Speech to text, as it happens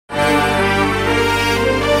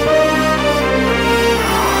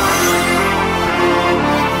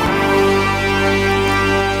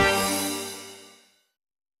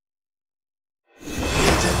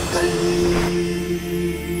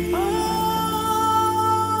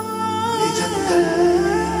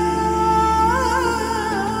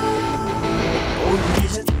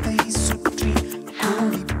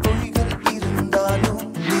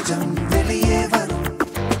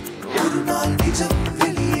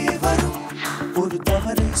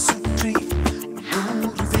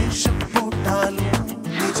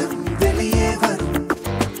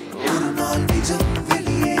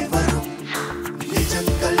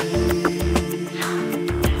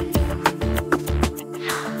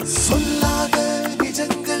சொல்லாத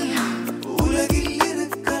நிஜங்கள் உலகில்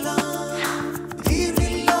இருக்கலாம்,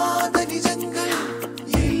 தீர்வில்லாத நிஜங்கள்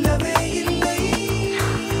இல்லவே இல்லை.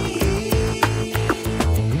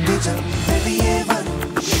 நிஜம் வெளியே வரும்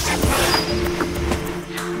நிஜங்கள்.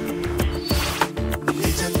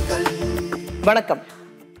 வணக்கம்.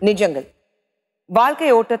 நிஜங்கள்.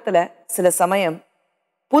 வாழ்க்கை ஓட்டத்துல சில சமயம்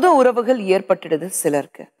புது உறவுகள் ஏற்பட்டுடுது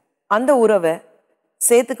சிலருக்கு. அந்த உறவை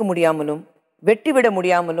சேர்த்துக்க முடியாமலும் வெட்டி விட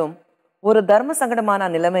முடியாமலும் ஒரு தர்ம சங்கடமான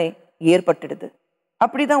நிலைமை ஏற்பட்டுடுது.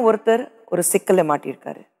 அப்படிதான் ஒருத்தர் ஒரு சிக்கல்ல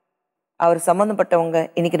மாட்டியிருக்காரு. அவர் சம்பந்தப்பட்டவங்க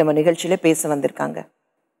இன்னைக்கு நம்ம நிகழ்ச்சியில பேச வந்திருக்காங்க.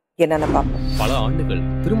 என்னன்னு பார்ப்போம். பல ஆண்டுகள்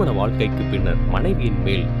திருமண வாழ்க்கைக்கு பின்னர் மனைவியின்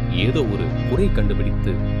மேல் ஏதோ ஒரு குறை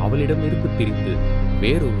கண்டுபிடித்து அவளிடமிருந்து பிரிந்து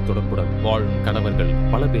வேறொரு தொடர்புடன் வாழும் கணவர்கள்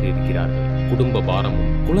பல பேர் இருக்கிறார்கள். குடும்ப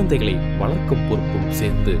பாரமும் குழந்தைகளை வளர்க்கும் பொறுப்பும்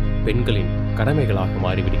சேர்த்து பெண்களின் கடமைகளாக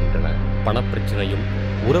மாறிவிடுகின்றன. பணப்பிரச்சனையும்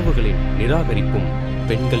உறவுகளின் நிராகரிப்பும்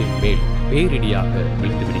பெண்களின் மேல் பேரிடியாக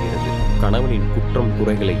விழுந்து விடுகிறது. கணவனின் குற்றம்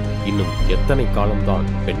குறைகளை இன்னும் எத்தனை காலம்தான்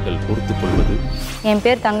பெண்கள் பொறுத்துக் கொள்வது? என்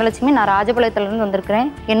பேர் தங்கலட்சுமி. நான் ராஜபாளையத்திலிருந்து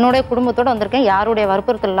வந்திருக்கிறேன். என்னுடைய குடும்பத்தோடு வந்திருக்கேன். யாருடைய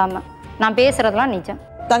வற்புறுத்தல் இல்லாமல். நான் பேசுறதுலாம் நிஜம்.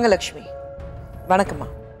 தங்கலட்சுமி, வணக்கம்மா.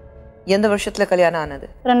 எந்த வருஷத்துல கல்யாணம் ஆனது?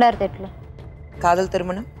 2008. காதல்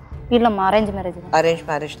திருமணம்? இல்லைம்மா, அரேஞ்ச் மேரேஜ் தான். அரேஞ்ச்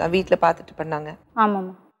மேரேஜ் தான். வீட்டில் பார்த்துட்டு பண்ணாங்க?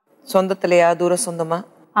 ஆமாம்மா. சொந்தத்திலையா தூர சொந்தமா?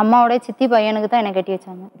 அம்மாவோட சித்தி பையனுக்கு தான் என்னை கட்டி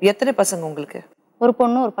வச்சாங்க. எத்தனை பசங்க உங்களுக்கு? ஒரு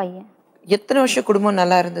பொண்ணு ஒரு பையன். எத்தனை வருஷம் குடும்பம்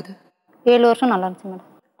நல்லா இருந்தது? 7 வருஷம் நல்லா இருந்துச்சு மேடம்.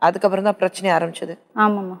 அதுக்கப்புறம் தான் பிரச்சனை ஆரம்பிச்சது?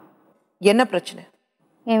 ஆமாம்மா. என்ன பிரச்சனை?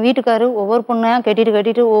 என் வீட்டுக்காரு ஒவ்வொரு பொண்ணையாக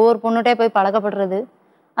கட்டிட்டு ஒவ்வொரு பொண்ணுகிட்டே போய் பழக்கப்படுறது.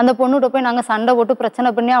 அந்த பொண்ணுகிட்ட போய் நாங்கள் சண்டை போட்டு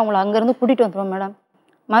பிரச்சனை பண்ணி அவங்கள அங்கேருந்து கூட்டிகிட்டு வந்துடுவோம் மேடம்.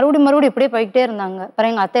 மறுபடியும் இப்படியே போய்கிட்டே இருந்தாங்க. அப்புறம்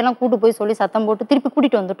எங்கள் அத்தையெல்லாம் கூட்டு போய் சொல்லி சத்தம் போட்டு திருப்பி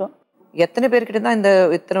கூட்டிகிட்டு வந்துட்டோம். எத்தனை பேர்கிட்ட தான் இந்த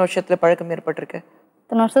இத்தனை வருஷத்துல பழக்கம் ஏற்பட்டிருக்கு?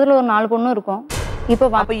 இத்தனை வருஷத்துல ஒரு 4 பொண்ணு இருக்கும். இப்போ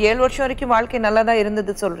 7 வருஷம் வரைக்கும் வாழ்க்கை நல்லா தான்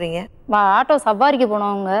இருந்தது சொல்றீங்க. ஆட்டோ சவாரிக்கு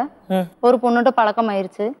போனவங்க ஒரு பொண்ணுகிட்ட பழக்கம்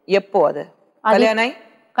ஆயிடுச்சு. எப்போ அது?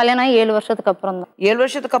 கல்யாணம் ஆகி 7 வருஷத்துக்கு அப்புறம் தான். 7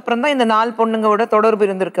 வருஷத்துக்கு அப்புறம் தான் இந்த 4 பொண்ணுங்களோட தொடர்பு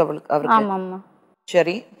இருந்திருக்கு அவருக்கு? ஆமாம்மா.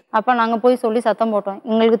 சரி. அப்போ நாங்கள் போய் சொல்லி சத்தம் போட்டோம்.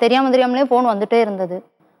 எங்களுக்கு தெரியாமலே ஃபோன் வந்துட்டே இருந்தது.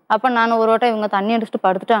 அப்போ நான் ஒரு வாட்டம் இவங்க தண்ணி அடிச்சுட்டு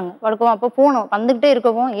படுத்துட்டாங்க. படுக்கவும் அப்போ ஃபோன் வந்துகிட்டே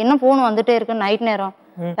இருக்கவும் என்ன ஃபோன் வந்துட்டே இருக்கு, நைட் நேரம்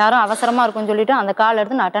யாரும் அவசரமா இருக்குன்னு சொல்லிட்டு அந்த கால்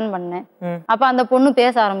எடுத்து நான் அட்டன் பண்ணேன். அப்போ அந்த பொண்ணு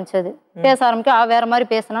பேச ஆரம்பிச்சது. பேச ஆரம்பிக்க வேற மாதிரி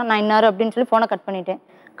பேசினா நான் இன்னாரு அப்படின்னு சொல்லி ஃபோனை கட் பண்ணிட்டேன்.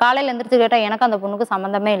 காலையில் எந்திரிச்சு கேட்டால் எனக்கு அந்த பொண்ணுக்கு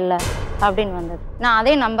சம்மந்தமே இல்லை அப்படின்னு வந்தது. நான்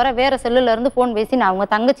அதே நம்பரை வேற செல்லுல இருந்து ஃபோன் பேசி நான் அவங்க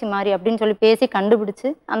தங்கச்சி மாதிரி அப்படின்னு சொல்லி பேசி கண்டுபிடிச்சு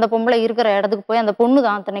அந்த பொம்பளை இருக்கிற இடத்துக்கு போய் அந்த பொண்ணு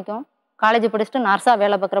தான் அத்தனைக்கும் காலேஜ் படிச்சுட்டு நர்ஸா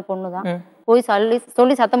வேலை பார்க்குற பொண்ணு தான் போய்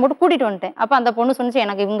சொல்லி சத்தம் போட்டு கூட்டிட்டு வந்துட்டேன். அப்போ அந்த பொண்ணு சொன்னிச்சு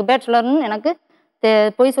எனக்கு இவங்க பேச்சுலர்னு எனக்கு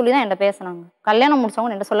போய் சொல்லி தான் என்கிட்ட பேசினாங்க. கல்யாணம் முடிச்சவங்க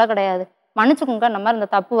என்கிட்ட சொல்ல கிடையாது. மன்னிச்சுக்கோங்க, இந்த மாதிரி இந்த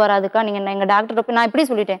தப்பு வராதுக்கா, நீங்கள் எங்கள் டாக்டர்கிட்ட போய் நான் இப்படி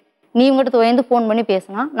சொல்லிட்டேன். நீ உங்கள்கிட்ட துவந்து ஃபோன் பண்ணி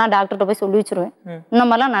பேசினா நான் டாக்டர்கிட்ட போய் சொல்லி வச்சிருவேன். இந்த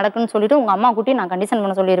மாதிரிலாம் நடக்குன்னு சொல்லிட்டு உங்கள் அம்மா கூட்டி நான் கண்டிஷன்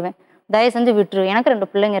பண்ண சொல்லிடுவேன். தயவு செஞ்சு விட்டுரு, எனக்கு 2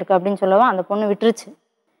 பிள்ளைங்க இருக்கு அப்படின்னு சொல்லவும் அந்த பொண்ணு விட்டுருச்சு.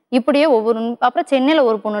 இப்படியே அப்புறம் சென்னையில்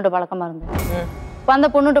ஒரு பொண்ணுகிட்ட பழக்கமாக இருந்தது. இப்போ அந்த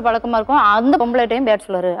பொண்ணுகிட்ட பழக்கமாக இருக்கும். அந்த பொம்பளைட்டையும்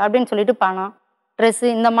பேச்சுலரு அப்படின்னு சொல்லிட்டு பணம் ட்ரெஸ்ஸு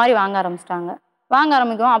இந்த மாதிரி வாங்க ஆரம்பிச்சிட்டாங்க. வாங்க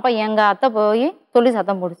ஆரம்பிக்கும். அப்போ எங்கள் அத்தை போய் சொல்லி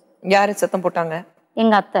சத்தம் போடுச்சு. யாரு சத்தம் போட்டாங்க?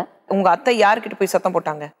 எங்க அத்தை. உங்க அத்தை யாருக்கிட்ட போய் சத்தம்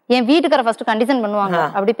போட்டாங்க? என் வீட்டுக்கார ஃபர்ஸ்ட் கண்டிஷன் பண்ணுவாங்க.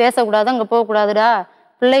 அப்படி பேசக்கூடாது, அங்கே போகக்கூடாதுடா,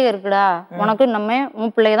 பிள்ளைங்க இருக்குடா, உனக்கு நம்ம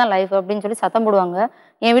உன் பிள்ளைங்க தான் லைஃப் அப்படின்னு சொல்லி சத்தம் போடுவாங்க.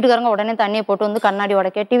 என் வீட்டுக்காரங்க உடனே தண்ணியை போட்டு வந்து கண்ணாடி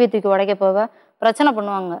உடைக்க, டிவி தூக்கி உடைக்க போக பிரச்சனை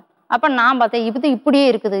பண்ணுவாங்க. அப்போ நான் பார்த்தேன் இப்படியே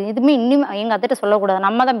இருக்குது, இதுவுமே இன்னும் எங்கள் அத்தைகிட்ட சொல்லக்கூடாது,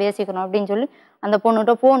 நம்ம தான் பேசிக்கணும் அப்படின்னு சொல்லி அந்த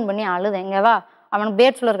பொண்ணுகிட்ட ஃபோன் பண்ணி அழுதேன். எங்கேவா அவனுக்கு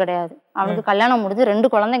பேச்சுலர் கிடையாது, அவனுக்கு கல்யாணம் முடிஞ்சு 2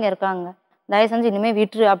 குழந்தைங்க இருக்காங்க, தயவு செஞ்சு இனிமேல்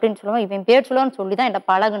விட்டுரு அப்படின்னு சொல்லுவான். இவன் பேச்சுலன்னு சொல்லி தான் என்கிட்ட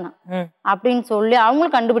பழகுனான் அப்படின்னு சொல்லி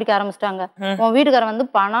அவங்களும் கண்டுபிடிக்க ஆரம்பிச்சிட்டாங்க. உன் வீட்டுக்காரன் வந்து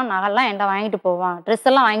பணம் நகைலாம் என்கிட்ட வாங்கிட்டு போவான், ட்ரெஸ்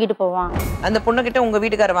எல்லாம் வாங்கிட்டு போவான். அந்த பொண்ணுகிட்ட உங்க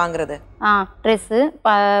வீட்டுக்காரர் வாங்குறது? ட்ரெஸ்ஸு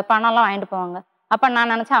பணம்லாம் வாங்கிட்டு போவாங்க. அப்போ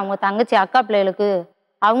நான் நினச்சேன் அவங்க தங்கச்சி அக்கா பிள்ளைகளுக்கு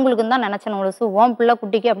அவங்களுக்குன்னு தான் நினச்சேன். ஒழுசு உன் பிள்ளை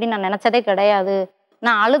குட்டிக்கு அப்படின்னு நான் நினச்சதே கிடையாது.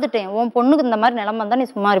 நான் அழுதுட்டேன். உன் பொண்ணுக்கு இந்த மாதிரி நிலமை தான் நீ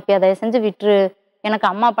சும்மா இருப்பியா, தயவு செஞ்சு விட்டுரு, எனக்கு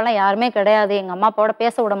அம்மா அப்பாலாம் யாருமே கிடையாது, எங்கள் அம்மா அப்பாவோட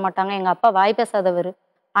பேச விட மாட்டாங்க, எங்கள் அப்பா வாய் பேசாதவர்,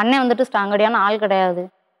 அண்ணன் வந்துட்டு ஸ்ட்ராங்கடியான ஆள் கிடையாது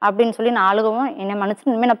அப்படின்னு சொல்லி நான் அழுகவும் என்னை மன்னிச்சு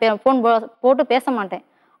இனிமேல் நான் ஃபோன் போட்டு பேச மாட்டேன்,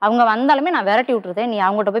 அவங்க வந்தாலுமே நான் விரட்டி விட்டுருதேன், நீ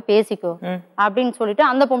அவங்ககிட்ட போய் பேசிக்கோ அப்படின்னு சொல்லிட்டு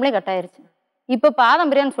அந்த பொம்பளை கட்டாயிருச்சு. இப்போ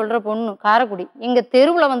பாதம்பிரியான்னு சொல்கிற பொண்ணு காரைக்குடி எங்கள்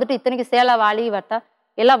தெருவில் வந்துட்டு இத்தனைக்கு சேலை வாளி வட்டா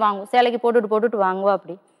எல்லாம் வாங்குவோம், சேலைக்கு போட்டுட்டு வாங்குவோம்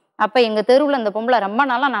அப்படி. அப்போ எங்கள் தெருவில் இந்த பொம்பளை ரொம்ப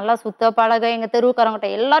நல்லா சுத்த பழக, எங்கள் தெருவுக்காரங்கிட்ட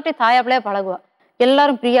எல்லாத்தையும் தாயாப்பிள்ளையே பழகுவா.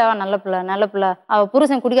 எல்லாரும் பிரியாவா, நல்ல பிள்ளை, அவள்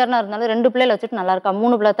புருஷன் குடிகாரனா இருந்தாலும் 2 பிள்ளைகளை வச்சுட்டு நல்லா இருக்கா,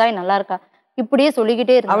 3 பிள்ளை தாய் நல்லா இருக்கா, இப்படியே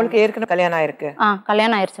சொல்லிக்கிட்டே இருக்கு. அவளுக்கு ஏற்கனவே கல்யாணம் ஆயிருக்கு?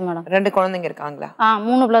 கல்யாணம் ஆயிடுச்சு மேடம். 2 குழந்தைங்க இருக்காங்களா?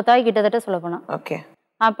 3 பிள்ளை தாய் கிட்டத்தட்ட சொல்ல போனா. ஓகே.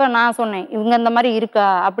 அப்போ நான் சொன்னேன் இவங்க இந்த மாதிரி இருக்கா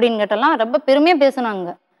அப்படின்னு கேட்டெல்லாம் ரொம்ப பெருமையாக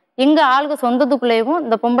பேசுனாங்க. எங்கள் ஆளுக்கு சொந்தத்துக்குள்ளேயும்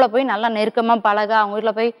இந்த பொம்பளை போய் நல்லா நெருக்கமாக பழக, அவங்க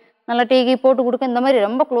வீட்டில் போய் நல்லா டீ போட்டு கொடுக்க, இந்த மாதிரி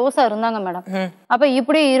ரொம்ப க்ளோஸாக இருந்தாங்க மேடம். அப்போ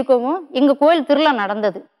இப்படி இருக்கவும் எங்கள் கோயில் திருவிழா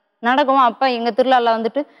நடந்தது. நடக்கவும் அப்போ எங்கள் திருவிழாவில்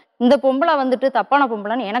வந்துட்டு இந்த பொம்பளை வந்துட்டு தப்பான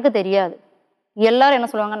பொம்பளைன்னு எனக்கு தெரியாது. எல்லாரும் என்ன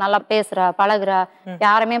சொல்லுவாங்க, நல்லா பேசுறா பழகுறா,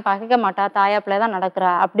 யாருமே பகைக்க மாட்டா, தாயா பிள்ளை தான்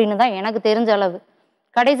நடக்கிறா அப்படின்னு தான் எனக்கு தெரிஞ்ச அளவு.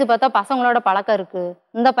 கடைசி பார்த்தா பசங்களோட பழக்கம் இருக்கு,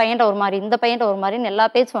 இந்த பையன்ட்ட ஒரு மாதிரி இந்த பையன்ட்ட ஒரு மாதிரின்னு எல்லா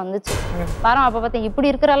பேச்சும் வந்துச்சு. வரோம் அப்போ பார்த்தேன் இப்படி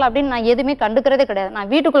இருக்கிறாள் அப்படின்னு நான் எதுவுமே கண்டுக்கிறதே கிடையாது. நான்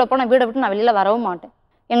வீட்டுக்குள்ளே போனால் வீடை விட்டு நான் வெளியில் வரவும் மாட்டேன்.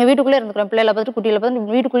 எங்கள் வீட்டுக்குள்ளே இருந்துக்கிறோம், பிள்ளைகளை பார்த்துட்டு குட்டிகளை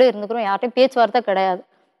பார்த்துட்டு வீட்டுக்குள்ளே இருந்துக்கிறோம், யார்ட்டையும் பேச்சுவார்த்தை கிடையாது.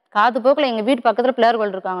 காது போக்கில் எங்கள் வீட்டு பக்கத்தில்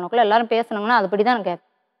பிள்ளைகள் இருக்காங்கனாக்குள்ள எல்லாரும் பேசணுங்கன்னா அதுபடி தான் நான் கேட்பேன்.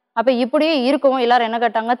 அப்போ இப்படியே இருக்கவும் எல்லாரும் என்ன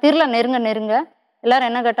கேட்டாங்க, திருவிழா நெருங்க நெருங்க எல்லாரும்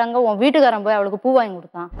என்ன கேட்டாங்க, உன் வீட்டுக்காரன் போய் அவளுக்கு பூ வாங்கி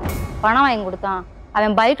கொடுத்தான், பணம் வாங்கி கொடுத்தான்,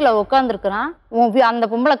 அவன் பைக்கில் உட்காந்துருக்குறான், அந்த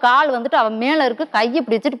பொம்பளை கால் வந்துட்டு அவன் மேலே இருக்கு, கையை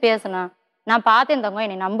பிடிச்சிட்டு பேசினான், நான் பார்த்தேன் தங்க,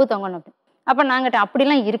 என்னை நம்பு தங்கன்னு அப்படி. அப்போ நான் கேட்டேன்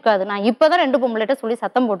அப்படிலாம் இருக்காது, நான் இப்போ தான் 2 பொம்பளைகிட்ட சொல்லி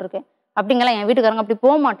சத்தம் போட்டிருக்கேன், அப்படிங்கலாம் என் வீட்டுக்காரங்க அப்படி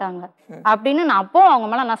போக மாட்டாங்க அப்படின்னு நான் அப்போ அவங்க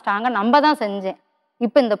மேலே நான் ஸ்ட்ராங்காக நம்ப தான் செஞ்சேன்.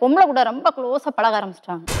 இப்போ இந்த பொம்பளை கூட ரொம்ப க்ளோஸாக பழக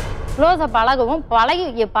ஆரம்பிச்சிட்டாங்க. க்ளோஸாக பழகவும்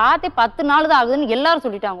பழகி பார்த்தே 10 நாள் தான் ஆகுதுன்னு எல்லாரும்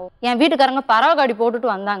சொல்லிட்டாங்க. என் வீட்டுக்காரங்க பறவை காடி போட்டுட்டு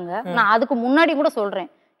வந்தாங்க. நான் அதுக்கு முன்னாடி கூட சொல்கிறேன்,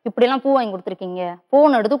 இப்படிலாம் பூ வாங்கி கொடுத்துருக்கீங்க,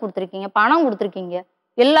 ஃபோன் எடுத்து கொடுத்துருக்கீங்க, பணம் கொடுத்துருக்கீங்க,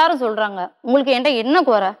 எல்லாரும் சொல்கிறாங்க. உங்களுக்கு என்கிட்ட என்ன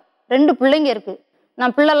குறை, 2 பிள்ளைங்க இருக்குது,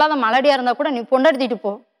 நான் பிள்ளை இல்லாத மலடியாக இருந்தால் கூட நீ பொண்டாட்டிட்டு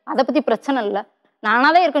போ, அதை பற்றி பிரச்சனை இல்லை,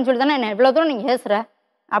 நானாக தான் இருக்குன்னு சொல்லி தானே என்ன எவ்வளோ தூரம் நீங்கள் ஏசுகிற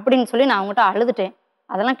அப்படின்னு சொல்லி நான் அவங்ககிட்ட அழுதுட்டேன்.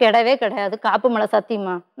 அதெல்லாம் கிடையவே கிடையாது, காப்பு மேலே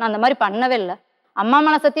சத்தியமா நான் அந்த மாதிரி பண்ணவே இல்லை. அம்மா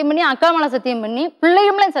மேலே சத்தியம் பண்ணி, அக்கா மேலே சத்தியம் பண்ணி,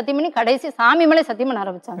 பிள்ளையுமே சத்தியம் பண்ணி, கடைசி சாமி மேலே சத்தியம் பண்ண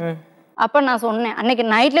ஆரம்பிச்சாங்க. அப்போ நான் சொன்னேன், அன்னைக்கு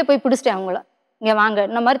நைட்லேயே போய் பிடிச்சிட்டேன் அவங்கள, இங்கே வாங்க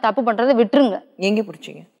இந்த மாதிரி தப்பு பண்ணுறதை விட்டுருங்க. எங்கே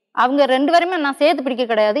பிடிச்சிங்க? அவங்க 2 பேருமே நான் சேர்த்து பிடிக்க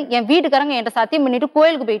கிடையாது. என் வீட்டுக்காரங்க என்கிட்ட சத்தியம் பண்ணிட்டு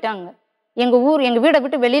கோயிலுக்கு போயிட்டாங்க. எங்கள் வீடை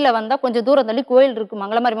விட்டு வெளியில் வந்தால் கொஞ்சம் தூரம் தள்ளி கோயில் இருக்குது,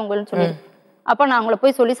 மங்களமாரியம்மன் கோயில்னு சொல்லி. அப்போ நான் அவங்கள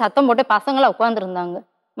போய் சொல்லி சத்தம் போட்டு பசங்களாம் உட்காந்துருந்தாங்க.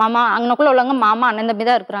 மாமா அங்கனக்குள்ள உள்ளவங்க மாமா அண்ணன் தம்பி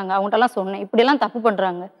தான் இருக்கிறாங்க, அவங்கள்ட்டலாம் சொன்னேன் இப்படியெல்லாம் தப்பு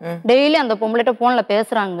பண்ணுறாங்க, டெய்லி அந்த பொம்பளைகிட்ட ஃபோனில்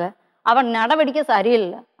பேசுகிறாங்க, அவன் நடவடிக்கை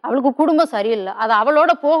சரியில்லை, அவளுக்கு குடும்பம் சரியில்லை, அது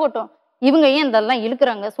அவளோட போகட்டும், இவங்க ஏன் இதெல்லாம்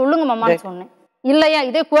இழுக்கிறாங்க சொல்லுங்க மாமான்னு சொன்னேன். இல்லையா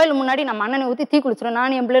இதே கோயில் முன்னாடி நம்ம அண்ணனை ஊற்றி தீ குளிச்சிடும்,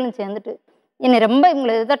 நான் என் பிள்ளைன்னு சேர்ந்துட்டு என்னை ரொம்ப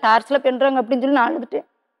இவங்களை எதாவது டார்ச்சில் பண்ணுறாங்க அப்படின்னு சொல்லி நான் அழுதுட்டேன்.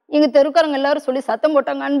 எங்கள் தெருக்காரங்க எல்லாரும் சொல்லி சத்தம்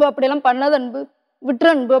போட்டாங்க, அன்பு அப்படியெல்லாம் பண்ணாத அன்பு, விட்டுற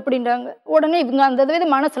அன்பு அப்படின்றாங்க. உடனே இவங்க அந்த இதை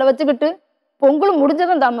மனசில் வச்சுக்கிட்டு பொங்கலும்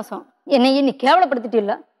முடிஞ்சதும் தாமசம் என்னையே நீ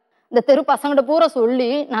கேவலப்படுத்திட்டில்ல, இந்த தெரு பசங்கிட்ட பூரா சொல்லி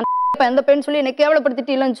நான் எந்த பெண் சொல்லி என்னை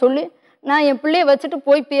கேவலப்படுத்திட்டில்லன்னு சொல்லி நான் என் பிள்ளைய வச்சுட்டு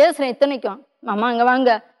போய் பேசுகிறேன். இத்தனைக்கும் மாமா இங்கே வாங்க,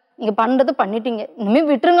 நீங்கள் பண்ணுறது பண்ணிட்டீங்க, இனிமேல்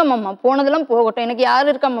விட்டுருங்க மாமா, போனதெல்லாம் போகட்டும், எனக்கு யார்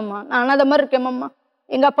இருக்கா மாமா, நான் அதை மாதிரி இருக்கேன் மாமா,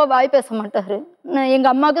 எங்கள் அப்பா வாய் பேச மாட்டார்,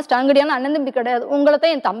 எங்கள் அம்மாவுக்கு ஸ்டாங்கடியான அண்ணன் தம்பி கிடையாது, உங்களை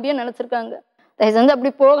தான் என் தம்பியை நினச்சிருக்காங்க, தயவு செஞ்சு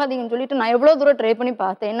அப்படி போகாதீங்கன்னு சொல்லிட்டு நான் எவ்வளோ தூரம் ட்ரை பண்ணி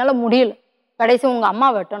பார்த்தேன், என்னால் முடியல. கடைசி உங்கள் அம்மா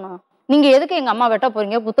வெட்டணும், நீங்கள் எதுக்கு எங்கள் அம்மா வெட்ட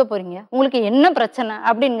போகிறீங்க, குத்த போகிறீங்க, உங்களுக்கு என்ன பிரச்சனை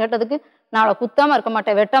அப்படின்னு கேட்டதுக்கு நான் அவளை குத்தாமல் இருக்க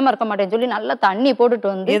மாட்டேன், வெட்டாமல் இருக்க மாட்டேன்னு சொல்லி நல்லா தண்ணி போட்டுட்டு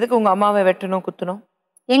வந்து. எதுக்கு உங்கள் அம்மாவை வெட்டணும் குத்தணும்?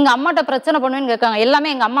 எங்கள் அம்மாட்ட பிரச்சனை பண்ணுவேன்னு கேட்காங்க. எல்லாமே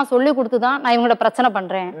எங்கள் அம்மா சொல்லி கொடுத்து தான் நான் இவங்கள்ட்ட பிரச்சனை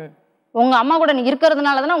பண்ணுறேன். உங்கள் அம்மா கூட நீ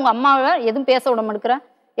இருக்கிறதுனால தானே உங்கள் அம்மாவை எதுவும் பேச விட மாட்டேங்கிற,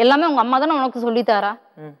 எல்லாமே உங்கள் அம்மா தானே உனக்கு சொல்லித்தாரா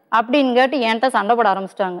அப்படின்னு கேட்டு என்கிட்ட சண்டை போட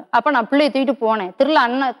ஆரம்பிச்சிட்டாங்க. அப்போ நான் பிள்ளையை தூக்கிட்டு போனேன்.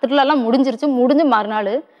 திருவிழாலாம் முடிஞ்சிருச்சு. முடிஞ்சு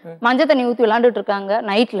மறுநாள் மஞ்சள் தண்ணி ஊற்றி விளாண்டுட்டு இருக்காங்க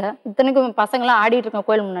நைட்டில். இத்தனைக்கும் பசங்களாம் ஆடிட்டு இருக்கேன்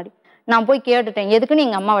கோயில் முன்னாடி. நான் போய் கேட்டுட்டேன், எதுக்குன்னு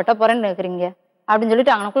எங்கள் அம்மா வெட்ட போகிறேன்னு கேட்குறீங்க அப்படின்னு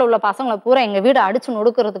சொல்லிட்டு அங்கனக்குள்ளே உள்ள பசங்களை பூரா எங்கள் வீடை அடிச்சு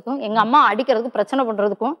நொடுக்கிறதுக்கும் எங்கள் அம்மா அடிக்கிறதுக்கும் பிரச்சனை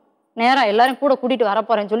பண்ணுறதுக்கும் நேராக எல்லாரும் கூட கூட்டிகிட்டு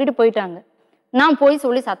வரப்போறேன்னு சொல்லிட்டு போயிட்டாங்க. நான் போய்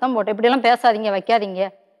சொல்லி சத்தம் போட்டேன், இப்படியெல்லாம் பேசாதீங்க வைக்காதீங்க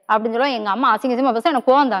அப்படின்னு சொல்ல எங்கள் அம்மா அசிங்கமாக பேச எனக்கு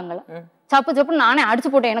கோவம் தாங்கலை. சப்பு சப்புன்னு நானே அடிச்சு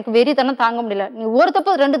போட்டேன். எனக்கு வெறித்தனம் தாங்க முடியல. நீ ஒரு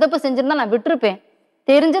தப்பு 2 தப்பு செஞ்சிருந்தா நான் விட்டுருப்பேன்,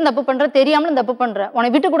 தெரிஞ்சும் தப்பு பண்ணுற தெரியாமலும் தப்பு பண்ணுற,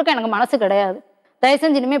 உன்னை விட்டு கொடுக்க எனக்கு மனசு கிடையாது, தயவு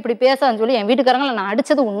செஞ்சு இனிமேல் இப்படி பேசான்னு சொல்லி என் வீட்டுக்காரங்களை நான்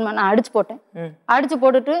அடிச்சது உண்மை. நான் அடிச்சு போட்டேன். அடிச்சு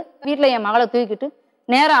போட்டுட்டு வீட்டில் என் மகளை தூக்கிட்டு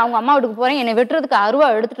நேராக அவங்க அம்மா வீட்டுக்கு போகிறேன். என்னை வெட்டுறதுக்கு அருவா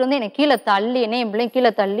எடுத்துகிட்டு வந்து என்னை கீழே தள்ளி, என்னை என் பிள்ளைங்க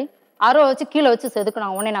கீழே தள்ளி அருவா வச்சு கீழே வச்சு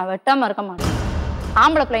செதுக்கணும். உடனே நான் வெட்டாமல் இருக்க மாட்டேன்,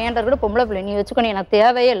 ஆம்பளை பிள்ளை ஏன்ட்ட கூட பொம்பளை பிள்ளை நீ வச்சுக்கணும், எனக்கு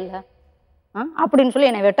தேவையே இல்லை அப்படின்னு சொல்லி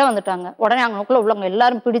என்னை வெட்ட வந்துட்டாங்க. உடனே அவங்களுக்குள்ள உள்ளவங்க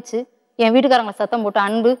எல்லாரும் பிடிச்சு என் வீட்டுக்காரங்களை சத்தம் போட்டு,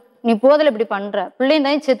 அன்பு நீ போதில் இப்படி பண்ணுற, பிள்ளையும்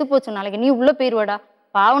தான் செத்து போச்சு, நாளைக்கு நீ உள்ளே போயிடுவாடா,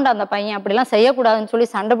 பாவண்டா அந்த பையன், அப்படிலாம் செய்யக்கூடாதுன்னு சொல்லி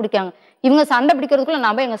சண்டை பிடிக்காங்க. இவங்க சண்டை பிடிக்கிறதுக்குள்ள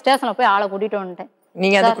நான் போய் எங்கள் ஸ்டேஷனில் போய் ஆளை கூட்டிகிட்டு வந்துட்டேன்.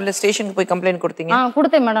 நீங்கள் அதுக்குள்ள ஸ்டேஷனுக்கு போய் கம்ப்ளைண்ட் கொடுத்தீங்க?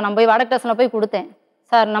 கொடுத்தேன் மேடம். நான் போய் வடக்கு ஸ்டேஷனில் போய் கொடுத்தேன்.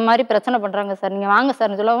 சார் இந்த மாதிரி பிரச்சனை பண்ணுறாங்க சார், நீங்கள் வாங்க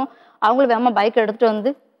சார்னு சொல்லவும் அவங்களும் வேமா பைக் எடுத்துகிட்டு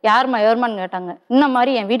வந்து யாருமா எவருமான்னு கேட்டாங்க. இந்த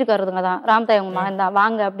மாதிரி என் வீட்டுக்காரதுங்க தான், ராம்தாய் அவங்க மகன் தான்,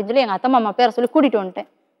 வாங்க அப்படின்னு சொல்லி எங்கள் அத்தை மாமா பேரை சொல்லி கூட்டிகிட்டு வந்துட்டேன்.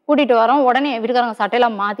 கூட்டிகிட்டு வரோம். உடனே என் வீட்டுக்காரங்க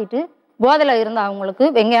சட்டையெல்லாம் மாற்றிட்டு போதையில் இருந்த அவங்களுக்கு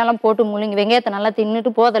வெங்காயம்லாம் போட்டு முழுங்கி வெங்காயத்தை நல்லா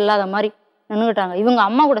தின்னுட்டு போதை இல்லாத மாதிரி நின்றுக்கிட்டாங்க. இவங்க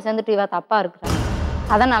அம்மா கூட சேர்ந்துட்டு இவ தப்பாக இருக்கிறாங்க,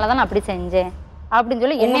 அதனால தான் நான் அப்படி செஞ்சேன் அப்படின்னு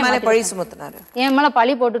சொல்லி என்ன மேலே பழி சுமத்தினாரு, என் மேலே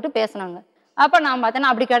பழி போட்டுட்டு பேசினாங்க. அப்போ நான்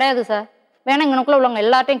பார்த்தேன்னா அப்படி கிடையாது சார், வேணா இங்கனக்குள்ள உள்ளவங்க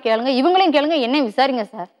எல்லார்ட்டையும் கேளுங்க, இவங்களையும் கேளுங்க, என்னையும் விசாரிங்க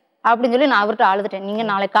சார் அப்படின்னு சொல்லி நான் அவர்கிட்ட அழுதுட்டேன். நீங்கள்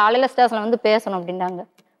நாளைக்கு காலையில் ஸ்டேஷனில் வந்து பேசணும் அப்படின்ட்டாங்க.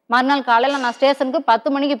 மறுநாள் காலையில் நான் ஸ்டேஷனுக்கு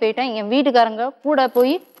 10 மணிக்கு போயிட்டேன். என் வீட்டுக்காரங்க கூட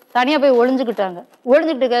போய் தனியாக போய் ஒளிஞ்சுக்கிட்டாங்க.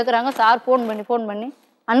 ஒளிஞ்சுக்கிட்டு கேட்குறாங்க, சார் ஃபோன் பண்ணி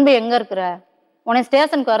அன்பு எங்கே இருக்கிற, உன்னை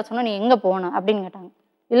ஸ்டேஷனுக்கு வர சொன்னால் நீ எங்கே போன அப்படின்னு கேட்டாங்க.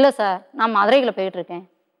 இல்லை சார் நான் மதுரையில் போயிட்டுருக்கேன்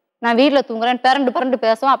நான் வீட்டுல தூங்குறேன் பரண்டு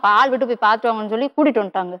பேசுவோம். அப்ப ஆள் விட்டு போய் பார்த்துட்டு வாங்கன்னு சொல்லி கூட்டிட்டு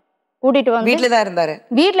வந்துட்டாங்க. கூட்டிட்டு வந்து வீட்டுலதான் இருந்தாரு.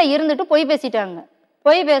 வீட்டுல இருந்துட்டு போய் பேசிட்டாங்க.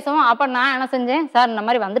 போய் பேசவும் அப்ப நான் என்ன செஞ்சேன், சார் இந்த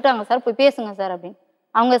மாதிரி வந்துட்டாங்க சார், போய் பேசுங்க சார் அப்படின்னு.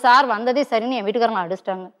 அவங்க சார் வந்ததே சரின்னு என் வீட்டுக்காரங்க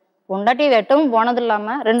அடிச்சிட்டாங்க. பொண்டாட்டி வெட்டவும் போனது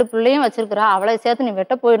இல்லாம 2 பிள்ளையும் வச்சிருக்கிறா, அவளை சேர்த்து நீ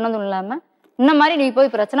வெட்ட போயிடனதும் இல்லாம இந்த மாதிரி நீ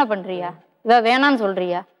போய் பிரச்சனை பண்றியா, இவ வேணான்னு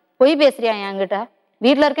சொல்றியா, பொய் பேசுறியா என்கிட்ட,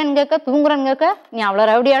 வீட்டுல இருக்கேன்னு கேட்க தூங்குறேன்னு கேட்க நீ அவ்வளோ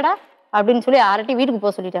ரவுடியாடா அப்படின்னு சொல்லி அரட்டி வீட்டுக்கு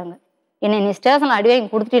போக சொல்லிட்டாங்க. என்னை நீ ஸ்டேஷன்ல அடிவாங்கி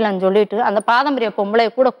கொடுத்துட்டீங்களான்னு சொல்லிட்டு அந்த பாதம்பரிய பொம்பளைய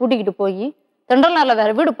கூட கூட்டிக்கிட்டு போய் தென்றல்நாள்ல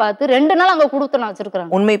வேற வீடு பார்த்து 2 நாள் அங்க கொடுத்து நான்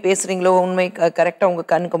வச்சிருக்கிறேன். உண்மை பேசுறீங்களோ, உண்மை கரெக்டா உங்க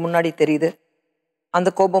கண்ணுக்கு முன்னாடி தெரியுது. அந்த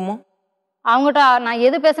கோபமும் அவங்ககிட்ட நான்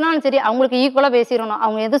எது பேசினாலும் சரி அவங்களுக்கு ஈக்குவலா பேசிடணும்,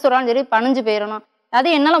 அவங்க எது சொல்றாலும் சரி பணிஞ்சு போயிடணும். அது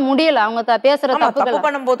என்னால முடியல. அவங்க பேசுற தப்பு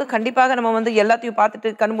பண்ணும்போது கண்டிப்பாக நம்ம வந்து எல்லாத்தையும் பார்த்துட்டு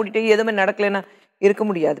கண் மூடிட்டு எதுவுமே நடக்கலன்னா இருக்க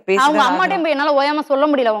முடியாது. அவங்க அம்மாட்டையும் போய் என்னால ஓயாம சொல்ல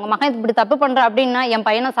முடியல, உங்க மகன் இப்படி தப்பு பண்ற அப்படின்னா என்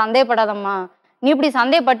பையனை சந்தேகப்படாதம்மா, நீ இப்படி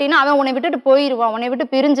சந்தேகப்பட்டினா அவன் உன்னை விட்டுட்டு போயிடுவான், உன்னை விட்டு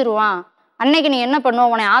பிரிஞ்சிருவான், அன்னைக்கு நீ என்ன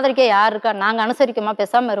பண்ணுவோம், உன்னை ஆதரிக்க யாரு இருக்கா, நாங்க அனுசரிக்கமா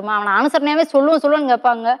பேசாம இருமா, அவனை அனுசரணையாவே சொல்லுவோன்னு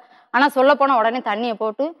கேட்பாங்க. ஆனா சொல்ல போனா உடனே தண்ணியை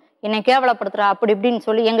போட்டு என்னை கேவலப்படுத்துறா அப்படி இப்படின்னு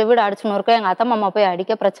சொல்லி எங்க வீடு அடிச்சுன்னு இருக்க, எங்க அத்தை மாமா போய்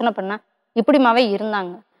அடிக்க பிரச்சனை பண்ண இப்படிமாவே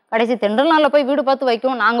இருந்தாங்க. கடைசி தென்றல்நாள்ல போய் வீடு பார்த்து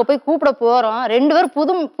வைக்கும், நாங்க போய் கூப்பிட போறோம், 2 பேரும்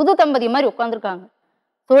புது தம்பதி மாதிரி உட்காந்துருக்காங்க.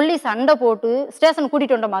 சொல்லி சண்டை போட்டு ஸ்டேஷன்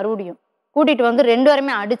கூட்டிட்டு வந்தோம். மறுபடியும் கூட்டிட்டு வந்து 2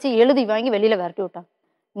 பேருமே அடிச்சு எழுதி வாங்கி வெளியில விரட்டி விட்டாங்க.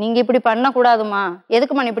 நீங்க இப்படி பண்ணக்கூடாதுமா,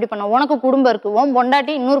 எதுக்குமா நீ இப்படி பண்ண, உனக்கு குடும்பம் இருக்கு, உன்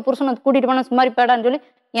பொண்டாட்டி இன்னொரு புருஷனை கூட்டிட்டு போன சுமாரி பேடான்னு சொல்லி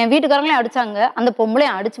என் வீட்டுக்காரங்களையும் அடிச்சாங்க, அந்த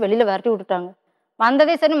பொம்பளையும் அடிச்சு வெளியில விரட்டி விட்டுட்டாங்க.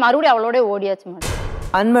 வந்ததே சரி மறுபடியும் அவளோட ஓடியாச்சு மேடம்.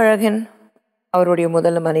 அன்பழகன் அவருடைய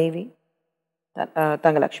முதல் மனைவி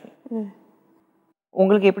தங்கலட்சுமி,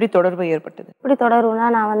 உங்களுக்கு எப்படி தொடர்பு ஏற்பட்டது? எப்படி தொடர்புனா,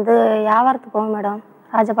 நான் வந்து வியாபாரத்துக்கு போவேன் மேடம்,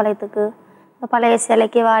 ராஜபாளையத்துக்கு. இந்த பழைய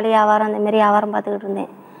சிலைக்கு வாடி வியாபாரம் அந்த மாரி வியாபாரம் பார்த்துக்கிட்டு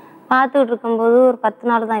இருந்தேன். பார்த்துக்கிட்டு இருக்கும்போது ஒரு 10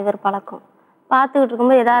 நாள் தான் இவர் பழக்கம். பார்த்துக்கிட்டு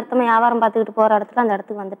இருக்கும்போது யதார்த்தமாக வியாபாரம் பார்த்துக்கிட்டு போகிற இடத்துல அந்த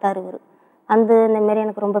இடத்துக்கு வந்துட்டார் இவர். வந்து இந்தமாரி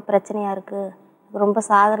எனக்கு ரொம்ப பிரச்சனையாக இருக்குது, எனக்கு ரொம்ப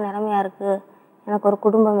சாகர நிலைமையாக இருக்குது, எனக்கு ஒரு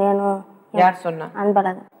குடும்பம் வேணும். யார் சொன்னா?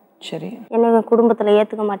 அன்பழகன். சரி. என்னை குடும்பத்தில்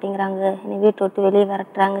ஏற்றுக்க மாட்டேங்கிறாங்க, என்னை வீட்டை விட்டு வெளியே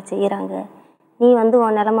விரட்டுறாங்க செய்கிறாங்க. நீ வந்து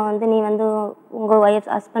உன் நிலமை வந்து நீ வந்து உங்கள்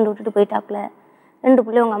ஒய்ஃப் ஹஸ்பண்ட் விட்டுட்டு போயிட்டாப்புல, 2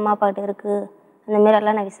 பிள்ளை உங்கள் அம்மா அப்பாக்கிட்ட இருக்குது, அந்தமாரி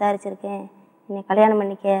எல்லாம் நான் விசாரிச்சிருக்கேன், என்னை கல்யாணம்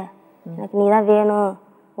பண்ணிக்க, எனக்கு நீ தான் வேணும்,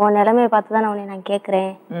 உன் நிலைமையை பார்த்து தான் நான் உன்னை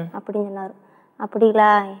கேட்குறேன் அப்படின்னு சொன்னார். அப்படிங்களா,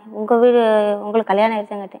 உங்கள் வீடு உங்களுக்கு கல்யாணம்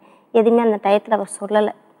ஆயிடுச்சான்னு கேட்டேன். எதுவுமே அந்த டயத்தில் அவர்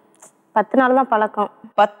சொல்லலை. 10 நாள் தான் பழக்கம்.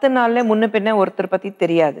 10 நாள்ல முன்ன பின்ன ஒருத்தர் பத்தி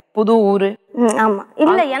தெரியாது, புது ஊரு. ஆமா,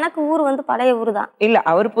 இல்ல எனக்கு ஊர் வந்து பழைய ஊர் தான். இல்ல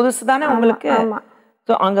அவர் புதுசு தானே உங்களுக்கு. ஆமா.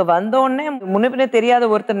 ஸோ அங்க வந்தோடனே முன்ன பின்ன தெரியாத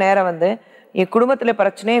ஒருத்தர் நேரம் வந்து என் குடும்பத்துல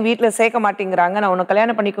பிரச்சனையே வீட்டுல சேர்க்க மாட்டேங்கிறாங்க, நான் உன்னை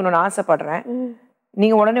கல்யாணம் பண்ணிக்கணும்னு ஆசைப்படுறேன்,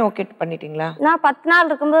 நீங்க உடனே ஓகே பண்ணிட்டீங்களா? நான் 10 நாள்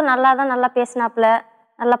இருக்கும்போது நல்லா பேசினாப்புல,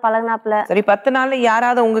 நல்லா பழகினாப்புல. சரி, 10 நாள்ல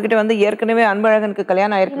யாராவது உங்ககிட்ட வந்து ஏற்கனவே அன்பழகனுக்கு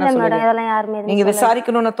கல்யாணம் ஆயிருக்குன்னு நீங்க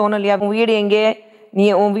விசாரிக்கணும்னு தோணலையா? உங்க வீடு எங்கே, நீ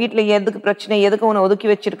உன் வீட்டுல எதுக்கு பிரச்சனை, எதுக்கு உன்னை ஒதுக்கி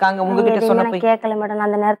வச்சிருக்காங்க உங்ககிட்ட சொன்ன போய் கேட்கல மேடம். நான்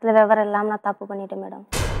அந்த நேரத்துல விவரம் இல்லாம நான் தப்பு பண்ணிட்டேன் மேடம்.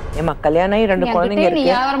 ஏமா கல்யாணம் ஆகி 2 குழந்தைங்க இருக்கு,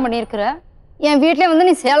 நீ வியாபாரம் பண்ணிருக்கிற, என் வீட்லயே வந்து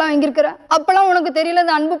நீ சேலம் வாங்கிருக்கிற, அப்பெல்லாம் உனக்கு தெரியல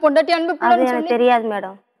இந்த அன்பு பொண்டாட்டி அன்பு அது எனக்கு தெரியாது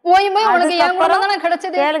மேடம். போய் உனக்கு என் கூட தானே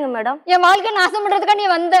கிடைச்சது. கேளுங்க மேடம், என் வாழ்க்கை நாசம் பண்றதுக்கா நீ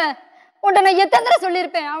வந்த, உன்ட்ட நான் எத்தனை தடவை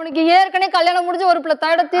சொல்லியிருப்பேன், அவனுக்கு ஏற்கனவே கல்யாணம் முடிஞ்சு ஒரு பிள்ளை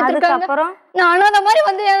தடை தீர்த்துருக்காங்க, நான் அனாத மாதிரி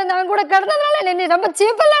வந்து நான் கூட கிடந்ததுனால நீ ரொம்ப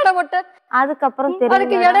சீப்பல்ல இட போட்ட. அதுக்கப்புறம்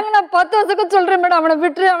அதுக்கு இடையில நான் 10 வருஷத்துக்கு சொல்றேன் மேடம், அவனை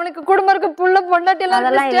விட்டு, அவனுக்கு குடும்பம் இருக்கு, புள்ள பொண்டாட்டி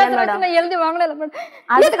எல்லாம் எழுதி வாங்கல மேடம்.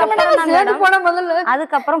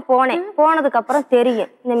 அதுக்கப்புறம் போனதுக்கு அப்புறம்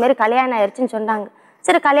தெரியும் இந்த மாதிரி கல்யாணம் ஆயிடுச்சுன்னு சொன்னாங்க.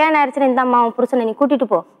 சரி கல்யாணம் ஆயிடுச்சுன்னு இந்த அம்மா அவன் புருஷனை நீ கூட்டிட்டு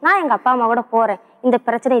போ, நான் எங்க அப்பா அம்மா கூட போறேன், இந்த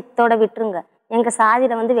பிரச்சனை இத்தோட விட்டுருங்க, எங்க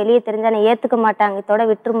சாதியில வந்து வெளியே தெரிஞ்சா நான் ஏத்துக்க மாட்டாங்க, இதோட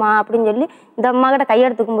விட்டுருமா அப்படின்னு சொல்லி இந்த அம்மா கிட்ட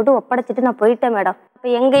கையெடுத்து கும்பிட்டு ஒப்படைச்சிட்டு நான் போயிட்டேன் மேடம். இப்போ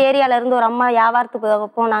எங்க ஏரியால இருந்து ஒரு அம்மா வியாபாரத்துக்கு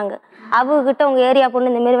போனாங்க, அவங்ககிட்ட உங்க ஏரியா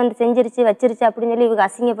பொண்ணு இந்த மாதிரி வந்து செஞ்சிருச்சு வச்சிருச்சு அப்படின்னு சொல்லி இவங்க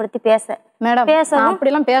அசிங்கப்படுத்தி பேச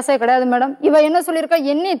அப்படிலாம் பேசவே கிடையாது மேடம். இவ என்ன சொல்லியிருக்கா,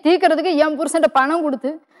 என்னையை தீக்கிறதுக்கு என் புருஷன் பணம்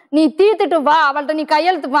கொடுத்து நீ தீர்த்துட்டு வா, அவள்கிட்ட நீ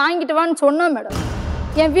கையெழுத்து வாங்கிட்டு வான்னு சொன்னா மேடம்.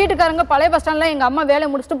 என் வீட்டுக்காரங்க பழைய பஸ் ஸ்டாண்ட்ல எங்க அம்மா வேலையை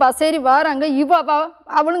முடிச்சுட்டு பஸ் ஏறி வராங்க,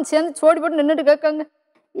 அவளும் சேர்ந்து சோடி போட்டு நின்றுட்டு கேட்காங்க,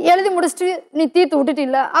 எழுதி முடிச்சுட்டு நீ தீர்த்து விட்டுட்டு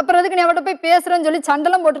இல்ல, அப்புறம் எதுக்கு நீ அவட்ட போய் பேசுறேன்னு சொல்லி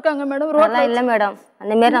சண்டெல்லாம் போட்டுருக்காங்க மேடம். ரோட்ல இல்ல மேடம்,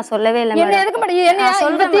 அந்த மாதிரி நான் சொல்லவே இல்லை. என்ன எதுக்கு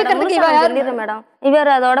மேடம், இவர்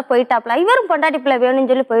அதோட போயிட்டாப்ல, இவரும் பொண்டாட்டி பிள்ளை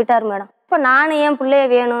வேணும்னு சொல்லி போயிட்டாரு மேடம். இப்போ நானும் என் பிள்ளைய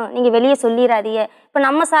வேணும், நீங்க வெளியே சொல்லிடாதீங்க, இப்போ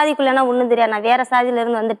நம்ம சாதிக்குள்ளனா ஒண்ணும் தெரியாது, நான் வேற சாதியில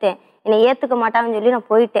இருந்து வந்துட்டேன், என்னை ஏத்துக்க மாட்டாங்கன்னு சொல்லி நான்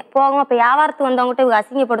போயிட்டேன். போகவும் அப்ப வியாபாரத்துக்கு வந்தவங்ககிட்ட இவங்க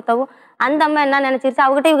அசிங்கப்படுத்தவும் அந்த அம்மா என்ன நினைச்சிருச்சு,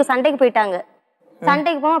 அவங்ககிட்ட இவங்க சண்டைக்கு போயிட்டாங்க.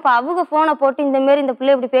 சண்டைக்கு போவோம், அப்ப அவங்க போனை போட்டு இந்த மாதிரி இந்த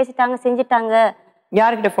பிள்ளை இப்படி பேசிட்டாங்க செஞ்சுட்டாங்க.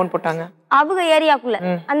 யாருக்கிட்ட போன் போட்டாங்க? அவங்க ஏரியாக்குள்ள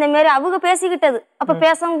அந்த மாதிரி அவங்க பேசிக்கிட்டது. அப்ப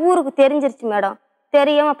பேசவும் ஊருக்கு தெரிஞ்சிருச்சு மேடம்.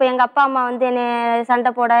 தெரியும். அப்ப எங்க அப்பா அம்மா வந்து என்ன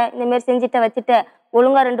சண்டை போட இந்த மாதிரி செஞ்சுட்ட வச்சுட்ட,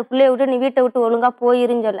 ஒழுங்கா 2 பிள்ளைய விட்டு நீ வீட்டை விட்டு ஒழுங்கா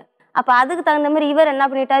போயிருன்னு சொல்ல. அப்போ அதுக்கு தகுந்த மாதிரி இவர் என்ன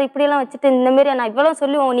பண்ணிட்டாரு, இப்படியெல்லாம் வச்சுட்டு இந்த மாதிரி நான் இவ்வளோ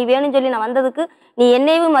சொல்லி நீ வேணும்னு சொல்லி நான் வந்ததுக்கு நீ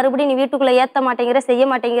என்னையும் மறுபடியும் நீ வீட்டுக்குள்ளே ஏற்ற மாட்டேங்கிற, செய்ய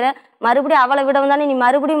மாட்டேங்கிற, மறுபடியும் அவளை விட வந்தானே நீ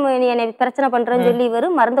மறுபடியும் நீ என்னை பிரச்சனை பண்ணுறேன்னு சொல்லி இவர்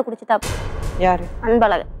மருந்தை குடிச்சிட்டாப்புல. யாரு?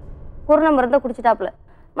 அன்பழகன் பூர்ண மருந்தை குடிச்சிட்டாப்புல.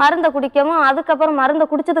 மருந்தை குடிக்கவும் அதுக்கப்புறம் மருந்தை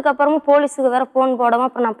குடிச்சதுக்கப்புறமும் போலீஸுக்கு வேற ஃபோன் போடாமல்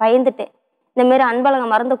அப்புறம் நான் பயந்துட்டேன். இந்தமாரி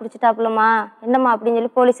அன்பழகன் மருந்தை குடிச்சிட்டாப்புலம்மா என்னம்மா அப்படின்னு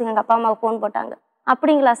சொல்லி போலீஸுக்கு எங்கள் அப்பா அம்மாவுக்கு ஃபோன் போட்டாங்க.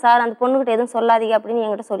 அப்படிங்களா சார், அந்த பொண்ணுகிட்ட எதுவும் சொல்லாதீங்க அப்படின்னு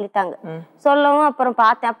என்கிட்ட சொல்லிட்டாங்க. சொல்லவும் அப்புறம்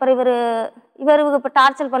பார்த்தேன். அப்புறம் இவருக்கு இப்போ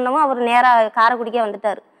டார்ச்சர் பண்ணவும் அவர் நேராக காரைக்குடிக்கே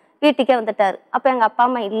வந்துட்டார், வீட்டுக்கே வந்துட்டார். அப்போ எங்கள் அப்பா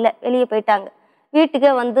அம்மா இல்லை, வெளியே போயிட்டாங்க.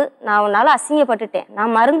 வீட்டுக்கே வந்து நான் உன்னால் அசிங்கப்பட்டுட்டேன்,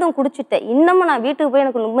 நான் மருந்தும் குடிச்சிட்டேன், இன்னமும் நான் வீட்டுக்கு போய்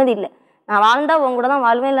எனக்கு நிம்மதி இல்லை, நான் வாழ்ந்தா உங்க கூட தான்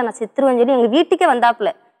வாழ்வேன், இல்லை நான் செத்துருவேன்னு சொல்லி எங்கள் வீட்டுக்கே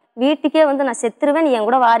வந்தாப்புல. வீட்டுக்கே வந்து நான் செத்துருவேன், நீ என்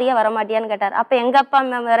கூட வாரியா வரமாட்டியான்னு கேட்டார். அப்போ எங்கள் அப்பா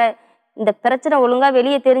அம்மா வேற இந்த பிரச்சனை ஒழுங்காக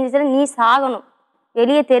வெளியே தெரிஞ்சிச்சுன்னா நீ சாகணும்,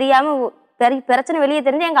 வெளியே தெரியாமல் பிரச்சனை வெளியே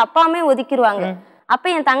தெரிஞ்சு எங்கள் அப்பா அம்மையும் ஒதுக்கிடுவாங்க. அப்போ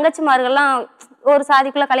என் தங்கச்சிமார்கள்லாம் ஒரு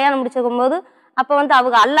சாதிக்குள்ளே கல்யாணம் முடிச்சிருக்கும் போது அப்போ வந்து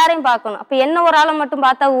அவங்க எல்லாரையும் பார்க்கணும். அப்போ என்ன ஒரு ஆளை மட்டும்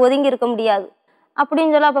பார்த்தா ஒதுங்கி இருக்க முடியாது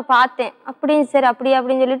அப்படின்னு சொல்லி அப்போ பார்த்தேன். அப்படின்னு சரி அப்படியே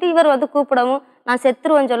அப்படின்னு சொல்லிட்டு இவர் வந்து கூப்பிடவும் நான்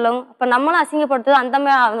செத்துருவேன்னு சொல்லவும் அப்போ நம்மளும் அசிங்கப்படுத்துது. அந்த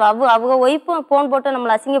அவங்க ஒய்ஃபும் ஃபோன் போட்டு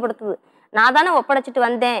நம்மளை அசிங்கப்படுத்துது. நான் தானே ஒப்படைச்சிட்டு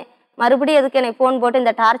வந்தேன், மறுபடியும் எதுக்கு என்னை ஃபோன் போட்டு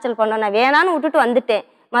இந்த டார்ச்சர் பண்ணோம், நான் வேணான்னு விட்டுட்டு வந்துட்டேன்,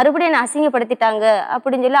 மறுபடியும் என்னை அசிங்கப்படுத்திட்டாங்க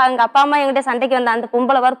அப்படின்னு சொல்லி அவங்க அப்பா அம்மா என்கிட்ட சண்டைக்கு வந்த அந்த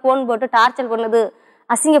பொம்பளை வார் ஃபோன் போட்டு டார்ச்சர் பண்ணுது,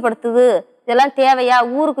 அசிங்கப்படுத்துது, இதெல்லாம் தேவையா,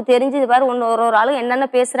 ஊருக்கு தெரிஞ்சு இது பாரு ஒன்று ஒரு ஆளும் என்னென்ன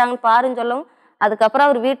பேசுகிறாங்கன்னு பாருன்னு சொல்லவும் அதுக்கப்புறம்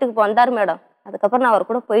அவர் வீட்டுக்கு வந்தார் மேடம். அதுக்கப்புறம் நான் அவர்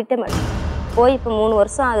கூட போயிட்டேன் மேடம். போய் இப்போ 3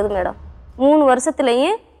 வருஷம் ஆகுது மேடம். 3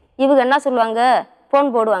 வருஷத்துலேயும் இவங்க என்ன சொல்லுவாங்க,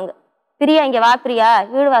 ஃபோன் போடுவாங்க, பிரியா இங்கே வா, பிரியா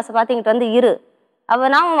வீடு வாசல் பார்த்திங்கிட்டு வந்து இரு,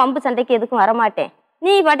 நான் வம்பு சண்டைக்கு எதுக்கும் வரமாட்டேன்,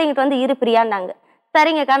 நீ பாட்டிங்கிட்டு வந்து இரு பிரியான்னாங்க.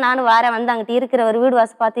 சரிங்கக்கா நானும் வரேன், வந்து அங்கிட்டு இருக்கிற ஒரு வீடு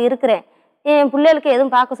வாசல் பார்த்து இருக்கிறேன், என் பிள்ளைகளுக்கு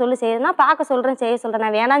எதுவும் பார்க்க சொல்லி செய்யணும்னா பார்க்க சொல்கிறேன், செய்ய சொல்கிறேன்,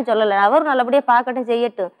 நான் வேணான்னு சொல்லலை, அவரும் நல்லபடியாக பார்க்கட்டும்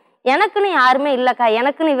செய்யட்டும், எனக்குன்னு யாருமே இல்லைக்கா,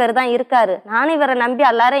 எனக்குன்னு இவர் தான் இருக்காரு, நானும் இவரை நம்பி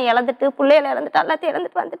எல்லாரையும் இழந்துட்டு பிள்ளைகளை இழந்துட்டு எல்லாத்தையும்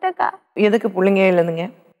இழந்துட்டு வந்துட்டேக்கா. எதுக்கு பிள்ளைங்க இழந்துங்க?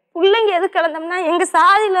 பிள்ளைங்க எதுக்கு இழந்தோம்னா எங்கள்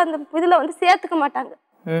சாதியில் அந்த இதில் வந்து சேர்த்துக்க மாட்டாங்க,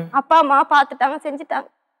 அப்பா அம்மா பார்த்துட்டாங்க செஞ்சுட்டாங்க,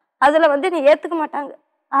 அதில் வந்து நீ ஏற்றுக்க மாட்டாங்க,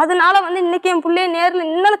 அதனால வந்து இன்னைக்கு என் பிள்ளைய நேரில்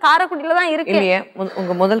இன்னும் காரைக்குடியில தான் இருக்கு.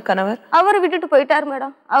 உங்க முதல் கணவர் அவரு விட்டுட்டு போயிட்டாரு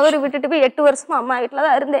மேடம். அவரு விட்டுட்டு போய் 8 வருஷமா அம்மா வீட்டுல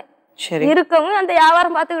தான் இருந்தேன். இருக்கவும் அந்த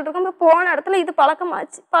வியாபாரம் பார்த்துக்கிட்டு இருக்கோம், போன இடத்துல இது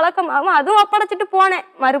பழக்கமாச்சு, பழக்கமாகும் அதுவும் ஒப்படைச்சிட்டு போனேன்.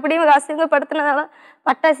 மறுபடியும் அசிங்கப்படுத்தினதால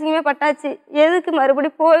பட்டாசிங்கமே பட்டாச்சு, எதுக்கு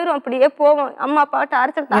மறுபடியும் போயிடும், அப்படியே போவோம், அம்மா அப்பா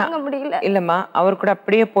டார்ச்சர் தாங்க முடியல. இல்லம்மா, அவர் கூட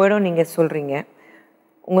அப்படியே போயிடும் நீங்க சொல்றீங்க,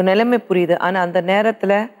 உங்க நிலைமை புரியுது. ஆனா அந்த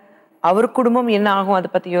நேரத்துல அவர் குடும்பம் என்ன ஆகும்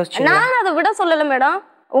அதை பத்தி யோசிச்சு? நான் அதை விட சொல்லல மேடம்,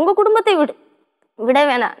 உங்க குடும்பத்தை விட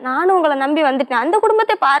வேணாம், நானும் உங்களை நம்பி வந்துட்டேன், அந்த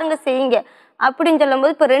குடும்பத்தை பாருங்க செய்யுங்க அப்படின்னு சொல்லும்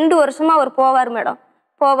போது இப்ப 2 வருஷமா அவர் போவார் மேடம்.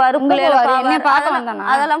 போவாரு,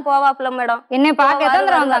 அதெல்லாம் போவாப்புல மேடம். என்ன பாக்க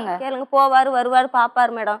கேளுங்க, போவாரு வருவாரு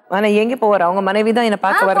பாப்பாரு மேடம். ஆனா எங்க போவாரு? அவங்க மனைவி தான் என்ன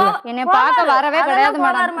பார்க்க வரல, என்ன பார்க்க வரவே கிடையாது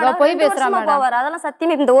மேடம். போய் பேசுறாங்க போவாரு, அதெல்லாம்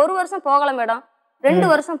சத்தியமே இந்த 1 வருஷம் போகல மேடம்,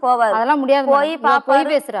 2 வருஷம் போவாரு. அதெல்லாம் முடியாது,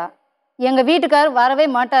 போய் பேசுறா. எங்க வீட்டுக்காரர் வரவே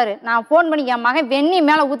மாட்டாரு. நான் ஃபோன் பண்ணி என் மகன் வெந்நி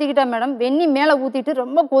மேல ஊத்திக்கிட்டேன் மேடம். வெந்நி மேல ஊத்திட்டு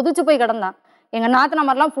ரொம்ப கொதிச்சு போய் கிடந்தான். எங்க நாத்தனா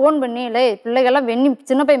மாதிரிலாம் ஃபோன் பண்ணி, இல்லை பிள்ளைகள்லாம் வெந்நி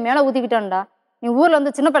சின்ன பையன் மேல ஊத்திக்கிட்டான்டா, நீ ஊர்ல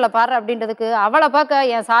வந்து சின்ன பிள்ளை பாரு அப்படின்றதுக்கு அவளை பார்க்க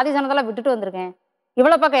என் சாதி சனத்தெல்லாம் விட்டுட்டு வந்திருக்கேன்,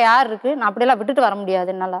 இவளை பார்க்க யார் இருக்கு, நான் அப்படியெல்லாம் விட்டுட்டு வர முடியாது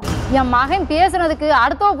என்னால. என் மகன் பேசுனதுக்கு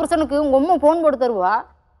அடுத்த புருஷனுக்கு உங்க அம்மா ஃபோன் போட்டு தருவா,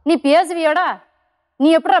 நீ பேசுவியாடா, நீ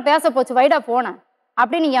எப்படா பேச போச்சு வைடா போன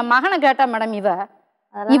அப்படின்னு என் மகனை கேட்டா மேடம்.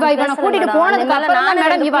 இவனை கூட்டிட்டு போனதுக்கு அப்புறம் தான்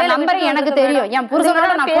மேடம் இவ நம்பர் எனக்கு தெரியும். என்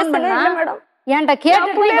புருஷனோட நான் ஃபோன் பண்ணேன், என்கிட்ட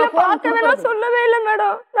கேட்டு சொல்லவே இல்லை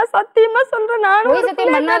மேடம், நான் சத்தியமா சொல்றேன், நானும்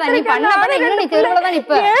சத்தியம் பண்ணாத, நீ பண்ண இன்னும் நீ தெருவுலதான்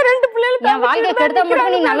இப்ப என் வாழ்க்கை கெடுத்த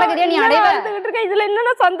மட்டும் நீ நல்ல கதையா நீ அடைவ. இதுல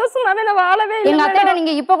என்ன சந்தோஷமாவே நான் வாழவே இல்லை. எங்க அத்தையிட்ட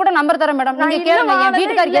நீங்க இப்ப கூட நம்பர் தரேன் மேடம், நீங்க கேளுங்க. என்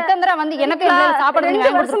வீட்டுக்காரர் எத்தனை தடவை வந்து எனக்கு சாப்பாடு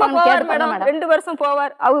வாங்கி கொடுத்துருப்பாங்க கேட்டு மேடம். 2 வருஷம்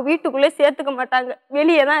போவார், அவங்க வீட்டுக்குள்ளே சேர்த்துக்க மாட்டாங்க,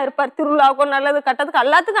 வெளியே தான் இருப்பார், திருவிழாவுக்கும் நல்லது கட்டத்துக்கு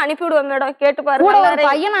எல்லாத்துக்கும் அனுப்பி விடுவேன் மேடம். கேட்டு பாருங்க, ஒரு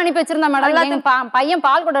பையன் அனுப்பி வச்சிருந்தா மேடம், பையன்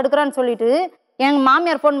பால் கூட எடுக்கிறான்னு சொல்லிட்டு எங்க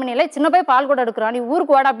மாமியார் ஃபோன் பண்ணல, சின்ன பையன் பால் கூட எடுக்கிறான், நீ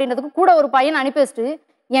ஊருக்கு வாடா அப்படின்றதுக்கு கூட ஒரு பையன் அனுப்பி வச்சுட்டு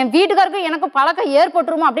என் வீட்டுக்காருக்கு எனக்கு பழக்கம்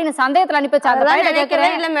ஏற்பட்டுருமா அப்படின்னு சந்தேகத்துல அனுப்பி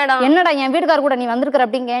வச்சாங்க. என்னடா என் வீட்டுக்காரர் கூட நீ வந்திருக்கிற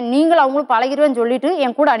அப்படிங்க, நீங்களும் அவங்களும் பழகிருவேன்னு சொல்லிட்டு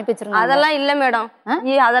என் கூட அனுப்பி வச்சிருந்தாங்க. அதெல்லாம் இல்ல மேடம்,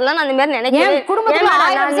 அதெல்லாம் நான் அந்த மாதிரி நினைக்கிறேன்.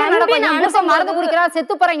 குடும்பத்துல மருந்து குடிக்கிறா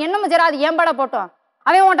செத்து போறேன் என்னமோ சரி, அது ஏன்பாட போட்டோம்.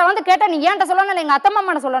 அவன் உன்ட்ட வந்து கேட்டா நீ ஏன்ட்ட சொல்லணும், இல்லை எங்க அத்தை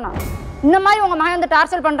மாமாட்ட சொல்லணும், இந்த மாதிரி உங்க மகன் வந்து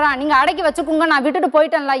டார்ச்சர் பண்றான், நீங்க அடக்கி வச்சுக்கோங்க, நான் விட்டுட்டு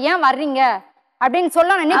போயிட்டேன்ல, ஏன் வர்றீங்க அப்படின்னு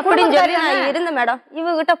சொல்லணும். நீ அப்படின்னு சொல்லி நான் இருந்தேன் மேடம்.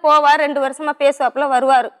 இவகிட்ட போவார், 2 வருஷமா பேசுவாப்புல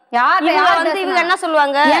வருவாரு. இவங்க என்ன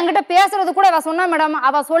சொல்லுவாங்க, என்கிட்ட பேசுறது கூட அவ சொன்னா மேடம்,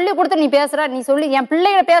 அவ சொல்லி கொடுத்து நீ பேசுற, நீ சொல்லி என்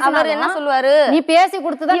பிள்ளைய பேசுறாரு என்ன சொல்லுவாரு, நீ பேசி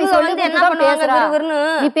கொடுத்துதான் நீ சொல்லி என்ன பண்ணுவாங்க,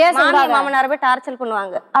 நீ பேச மாமனார போய் டார்ச்சர்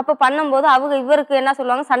பண்ணுவாங்க. அப்ப பண்ணும்போது அவங்க இவருக்கு என்ன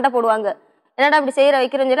சொல்லுவாங்க, சண்டை போடுவாங்க, என்னடா அப்படி செய்யற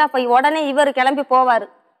வைக்கிறேன்னு சொல்லி. அப்ப உடனே இவர் கிளம்பி போவாரு,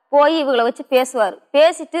 போய் இவங்களை வச்சு பேசுவார்.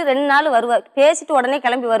 பேசிட்டு 2 நாள் வருவார். பேசிட்டு உடனே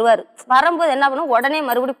கிளம்பி வருவார். வரும்போது என்ன பண்ணுவோம், உடனே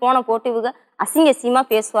மறுபடியும் போனை போட்டு இவங்க அசிங்கசியமா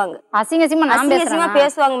பேசுவாங்க. அசிங்கசியமா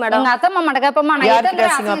பேசுவாங்க மேடம். எங்க அத்தை மாமா கேப்பமா நான் யார்கிட்ட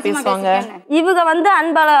அசிங்கமா பேசுவாங்க? இவங்க வந்து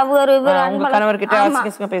அன்பால கணவர்கிட்ட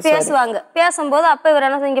பேசுவாங்க. பேசும்போது அப்ப இவர்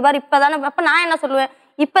என்ன இங்க பாரு இப்பதானே, அப்ப நான் என்ன சொல்லுவேன்,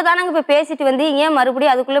 இப்பதானங்க போய் பேசிட்டு வந்து ஏன்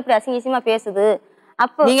மறுபடியும் அதுக்குள்ள இப்படி அசிங்கசியமா பேசுது?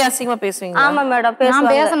 அப்ப நீங்க அசிங்கமா பேசுவீங்க? ஆமா மேடம்,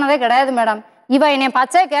 நான் பேசுனதே கிடையாது மேடம். இவ என்னை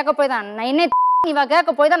பச்சை கேட்க போய் தான் நான் என்ன இவ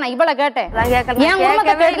கேட்க போய் தான் நான் இவள கேட்டேன்.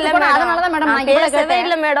 அதனாலதான் மேடம் நான் இவள கேட்டேன்.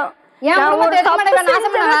 இல்ல மேடம்,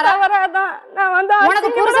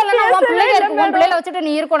 வச்சுட்டு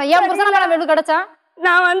நீ இருக்கணும். ஏன் புருஷன் மேடம் வீடு கிடைச்சா?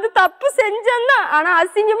 நான் வந்து தப்பு செஞ்சேன் தான், ஆனா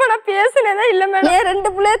அசிங்கமா நான் பேசுனதே இல்ல மேடம்.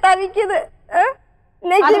 2 பிள்ளைய தவிக்குது.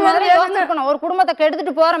 ஒரு குடும்பத்தை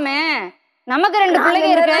கெடுத்துட்டு போறமே, நமக்கு 2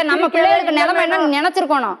 பிள்ளைங்க இருக்கு, நம்ம பிள்ளைகளுக்கு நிலைமை என்ன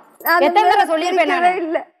நினைச்சிருக்கணும். எத்தனை தடவை சொல்லிருப்பேன்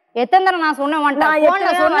இல்ல, எத்தனை தடவை நான்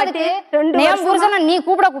சொன்னதுக்கு என் புருஷனை நீ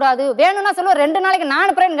கூப்பிட கூடாது, வேணும்னா சொல்லுவ 2 நாளைக்கு நான்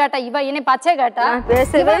அனுப்புறேன்னு கேட்டா இவ என்னை பச்சை கேட்டா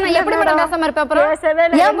எப்படி மேடம் பேசாம இருப்பேன்? அப்புறம்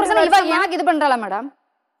என் புருஷனை இவ எனக்கு இது பண்றாளா மேடம்?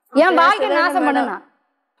 என் வாழ்க்கை நாசம் பண்ணுனா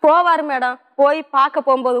போவாரு மேடம். போய் பார்க்க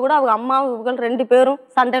போகும்போது கூட அவங்க அம்மாவும் இவங்க 2 பேரும்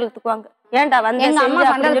சண்டை இழுத்துக்குவாங்க. ஏன்டா வந்து எங்க அம்மா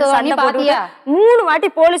சண்டை பாத்தியா? 3 வாட்டி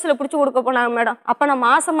போலீஸ்ல புடிச்சு கொடுக்க போனாங்க மேடம். அப்ப நான்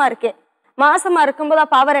மாசமா இருக்கேன். மாசமா இருக்கும்போது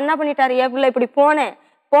அப்ப அவர் என்ன பண்ணிட்டாரு, என் பிள்ளை இப்படி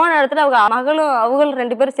போன இடத்துல அவங்க மகளும் அவங்களும்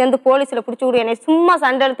 2 பேரும் சேர்ந்து போலீஸ்ல புடிச்சு கொடு, என்னை சும்மா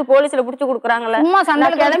சண்டை எடுத்து போலீஸ்ல புடிச்சு கொடுக்குறாங்கல்ல. சும்மா சண்டை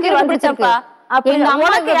கிளம்பி வந்துச்சப்பா. எங்க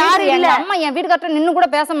அம்மாவுக்கு யாரு இல்ல. அம்மா என் வீட்டுக்காரட்ட நின்னு கூட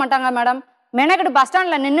பேச மாட்டாங்க மேடம். மெனக்கிட்டு பஸ்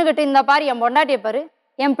ஸ்டாண்ட்ல நின்னுகிட்டு இந்த பாரு என் பொண்டாட்டிய பாரு,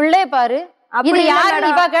 என் பிள்ளைய பாரு, இது யாரு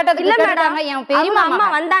இவ கேட்டது இல்ல மேடம். என் பெரியம்மா அம்மா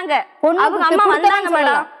வந்தாங்க, அவங்க அம்மா வந்தாங்க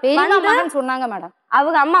மேடம், பெரியம்மா மகன் சொன்னாங்க மேடம்.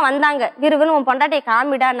 அவங்க அம்மா வந்தாங்க, விருவன் உன் பொண்டாட்டியை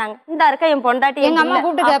காமிடான்னாங்க. இந்த இருக்க என் பொண்டாட்டி எங்க அம்மா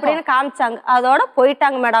கூப்பிட்டு அப்படின்னு காமிச்சாங்க. அதோட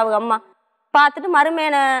போயிட்டாங்க மேடம். அவங்க அம்மா பாத்துட்டு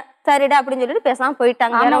மறுமேன சரிடா அப்படின்னு சொல்லிட்டு பேசாம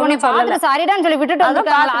போயிட்டாங்க. சரிடான்னு சொல்லி விட்டுட்டு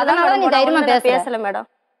அதனால நீ தைரியமா பேசல மேடம்.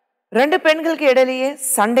 2 பெண்களுக்கு இடையிலேயே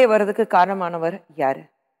சண்டை வர்றதுக்கு காரணமானவர் யாரு?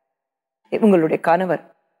 உங்களுடைய கணவர்.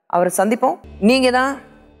 அவரை சந்திப்போம். நீங்க தான்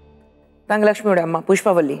தங்கலட்சுமியோட அம்மா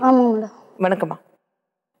புஷ்பவல்லி. வணக்கம்மா.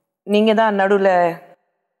 நீங்க தான் நடுவுல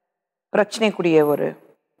பிரச்சனைக்குரிய ஒரு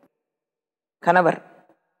கணவர்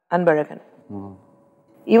அன்பழகன்.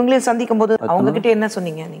 இவங்களையும் சந்திக்கும் போது அவங்க கிட்ட என்ன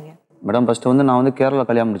சொன்னீங்க நீங்க? மேடம் ஃபர்ஸ்ட் வந்து நான் வந்து கேரளா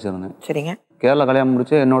கல்யாணம் முடிச்சிருந்தேன். சரிங்க. கேரளா கல்யாணம்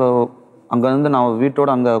முடிச்சு என்னோட அங்கே வந்து நான் வீட்டோட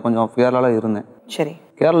அங்கே கொஞ்சம் கேரளாவில் இருந்தேன். சரி.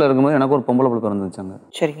 கேரளா இருக்கும்போது எனக்கு ஒரு பொம்பளை பிள்ளை பிறந்துச்சு அங்கே.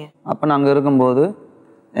 சரிங்க. அப்போ நான் அங்கே இருக்கும்போது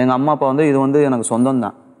எங்கள் அம்மா அப்பா வந்து இது வந்து எனக்கு சொந்தம்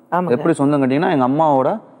தான். எப்படி சொந்தம் கேட்டிங்கன்னா எங்கள்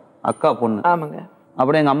அம்மாவோட அக்கா பொண்ணு. ஆமாங்க.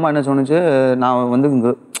 அப்படியே எங்கள் அம்மா என்ன சொன்னிச்சு, நான் வந்து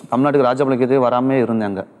இங்கே தமிழ்நாட்டுக்கு ராஜபாளையத்துக்கு வராமே இருந்தேன்.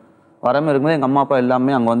 அங்கே வராமல் இருக்கும்போது எங்கள் அம்மா அப்பா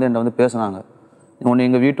எல்லாமே அங்கே வந்து என்கிட்ட வந்து பேசுனாங்க. ஒன்று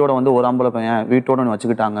எங்கள் வீட்டோட வந்து ஒரு ஆம்பளை பையன் வீட்டோட ஒன்று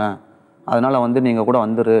வச்சுக்கிட்டாங்க, அதனால் வந்து நீங்கள் கூட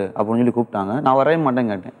வந்துரு அப்படின்னு சொல்லி கூப்பிட்டாங்க. நான் வரவே மாட்டேன்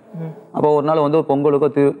கேட்டேன். அப்போ ஒரு நாள் வந்து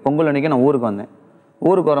பொங்கல் அன்றைக்கி நான் ஊருக்கு வந்தேன்.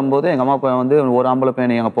 ஊருக்கு வரும்போது எங்கள் அம்மா அப்பா வந்து ஒரு ஆம்பளை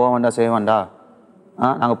பையன் எங்கள் போக வேண்டாம் செய்ய வேண்டாம்,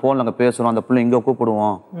 நாங்கள் ஃபோனில் நாங்கள் பேசுகிறோம், அந்த பிள்ளை இங்கே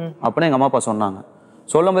கூப்பிடுவோம் அப்படின்னு எங்கள் அம்மா அப்பா சொன்னாங்க.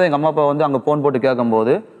 சொல்லும் போது எங்கள் அம்மா அப்பா வந்து அங்கே ஃபோன் போட்டு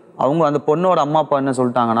கேட்கும்போது அவங்க அந்த பொண்ணோட அம்மா அப்பா என்ன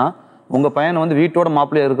சொல்லிட்டாங்கன்னா, உங்கள் பையனை வந்து வீட்டோட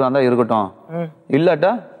மாப்பிள்ளையா இருக்கிறதா இருக்கட்டும்,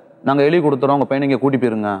 இல்லாட்டா நாங்கள் எழுதி கொடுத்துறோம், உங்கள் பையனை இங்கே கூட்டி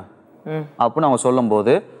போயிருங்க அப்படின்னு அவங்க சொல்லும்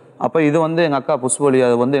போது, அப்போ இது வந்து எங்கள் அக்கா புஷ்பவலி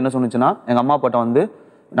அது வந்து என்ன சொன்னிச்சுன்னா, எங்கள் அம்மா அப்பாட்ட வந்து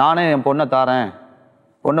நானே என் பொண்ணை தாரேன்,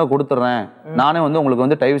 பொண்ணை கொடுத்துட்றேன், நானே வந்து உங்களுக்கு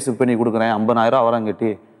வந்து டைவர்ஸ் பண்ணி கொடுக்குறேன், 50,000 வரம்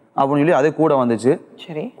கட்டி அப்படின்னு சொல்லி அதே கூட வந்துச்சு.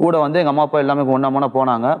 சரி. கூட வந்து எங்கள் அம்மா அப்பா எல்லாமே ஒன்றாமனா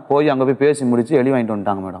போனாங்க. போய் அங்கே போய் பேசி முடிச்சு எழுதி வாங்கிட்டு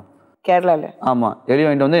வந்துட்டாங்க மேடம். கேரளாவில்? ஆமாம், எழுதி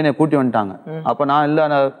வாங்கிட்டு வந்து என்னை கூட்டி வந்துட்டாங்க. அப்போ நான் இல்லை,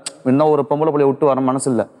 இன்னும் ஒரு பொம்பளை பிள்ளைய விட்டு வர மனசு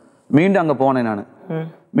இல்லை. மீண்டும் அங்கே போனேன் நான்.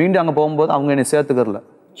 மீண்டும் அங்கே போகும்போது அவங்க என்னை சேர்த்துக்கறல.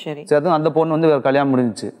 சரி. சேர்த்து அந்த பொண்ணு வந்து வேறு கல்யாணம்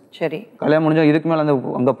முடிஞ்சிச்சு. சரி. கல்யாணம் முடிஞ்சோம். இதுக்கு மேலே அந்த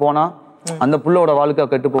அங்கே போனால் அந்த புள்ளோட வாழ்க்கை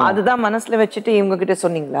கெட்டு போகும். அதுதான் மனசுல வச்சுட்டு இவங்க கிட்ட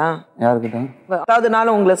சொன்னீங்களா? யாருக்கிட்ட? அதாவது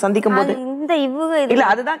நாளும் உங்களை சந்திக்கும் போது இல்ல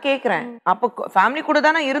அதுதான் கேக்குறேன். அப்ப ஃபேமிலி கூட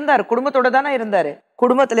தானே இருந்தாரு, குடும்பத்தோட தானே இருந்தாரு.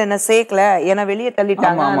 குடும்பத்துல என்ன சேர்க்கல, ஏன்னா வெளியே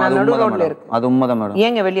தள்ளிட்டாங்க. அது உண்மைதான் மேடம்.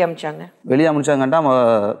 ஏங்க வெளியே அமிச்சாங்க? வெளியே அமிச்சாங்கட்டா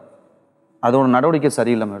அதோட நடவடிக்கை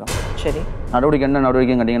சரியில்லை மேடம். சரி. நடவடிக்கை என்ன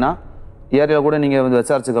நடவடிக்கைன்னு கேட்டீங்கன்னா, ஏரியாவில் கூட நீங்க வந்து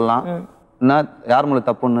விசாரிச்சுக்கலாம், என்ன யார் மேலே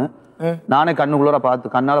தப்புன்னு. நானே கண்ணுக்குள்ளார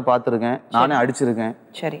கண்ணால பார்த்துருக்கேன், நானே அடிச்சிருக்கேன்.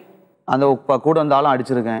 சரி. அந்த கூட வந்த ஆளும்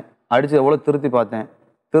அடிச்சிருக்கேன். அடிச்சு எவ்வளோ திருத்தி பார்த்தேன்,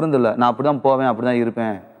 திருந்தல. நான் அப்படிதான் போவேன், அப்படிதான்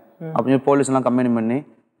இருப்பேன் அப்படின்னு போலீஸ்லாம் கம்ப்ளைண்ட் பண்ணி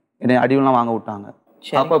என்னை அடிவெல்லாம் வாங்க விட்டாங்க.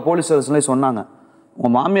 அப்போ போலீஸ் ஸ்டேஷன்லேயே சொன்னாங்க,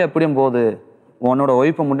 உங்கள் மாமியார் எப்படியும் போகுது, உன்னோட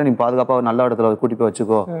ஒய்ஃபை மட்டும் நீ பாதுகாப்பாக நல்ல இடத்துல கூட்டி போய்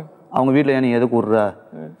வச்சுக்கோ, அவங்க வீட்டில் ஏன் நீ எதுக்கு விட்ற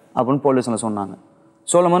அப்படின்னு போலீஸில் சொன்னாங்க.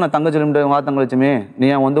 சொல்லும் போது நான் தங்கச்சிலிட்டு வா தங்கச்சிமே, நீ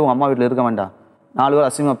ஏன் வந்து உங்கள் அம்மா வீட்டில் இருக்க வேண்டாம், 4 பேர்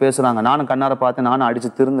அசிங்கமாக பேசுகிறாங்க, நானும் கண்ணார பார்த்தேன், நானும் அடித்து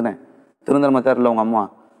திருந்தினேன், திருந்தரமா தெரியல உங்கள் அம்மா,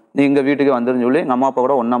 நீ எங்கள் வீட்டுக்கு வந்துருன்னு சொல்லி எங்கள் அம்மா அப்பா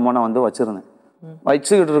கூட ஒன்றா வந்து வச்சுருந்தேன்.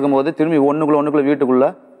 வச்சுக்கிட்டு இருக்கும்போது திரும்பி ஒன்றுக்குள்ளே வீட்டுக்குள்ளே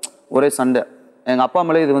ஒரே சண்டை. எங்கள் அப்பா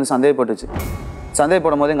மேலே இது வந்து சந்தேகப்பட்டுச்சு.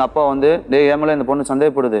 சந்தேகப்படும் போது எங்கள் அப்பா வந்து, டே ஏன் மேலே இந்த பொண்ணு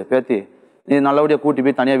சந்தேகப்படுது பேத்தி, நீ நல்லபடியாக கூட்டி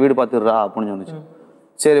போய் தனியாக வீடு பார்த்துடுறா அப்படின்னு சொன்னிச்சு.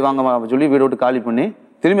 சரி வாங்க சொல்லி வீடு விட்டு காலி பண்ணி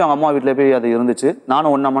திரும்பி அவங்க அம்மா வீட்டில் போய் அது இருந்துச்சு.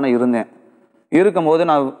 நானும் ஒன்றாமனா இருந்தேன். இருக்கும்போது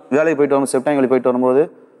நான் வேலைக்கு போயிட்டு வரும்போது செப்டம்பர் போயிட்டு வரும்போது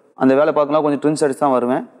அந்த வேலை பார்க்கலாம் கொஞ்சம் ட்ரின்ஸ் அடிச்சு தான்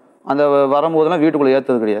வருவேன். அந்த வரும்போதெல்லாம் வீட்டுக்குள்ளே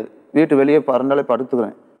ஏற்றது கிடையாது. வீட்டு வெளியே பறந்தாலே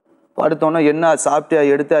படுத்துக்கிறேன். படுத்தோன்னா என்ன சாப்பிட்டியா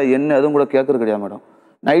எடுத்தா என்ன எதுவும் கூட கேட்கறது கிடையாது மேடம்.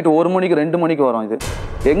 நைட்டு 1 மணிக்கு 2 மணிக்கு வரும். இது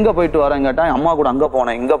எங்கே போயிட்டு வரேன் கேட்டால் அம்மா கூட அங்கே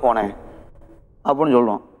போனேன் இங்கே போனேன் அப்படின்னு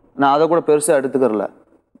சொல்லுவோம். நான் அதை கூட பெருசாக எடுத்துக்கிறல.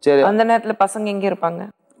 சரி அந்த நேரத்தில் பசங்க எங்கே இருப்பாங்க?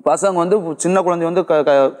 பசங்க வந்து சின்ன குழந்தை வந்து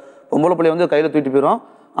பொம்பளை பிள்ளைய வந்து கையில் தூக்கிட்டு போயிடும்.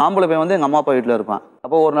 ஆம்பளை பையன் வந்து எங்கள் அம்மா அப்பா வீட்டில் இருப்பான்.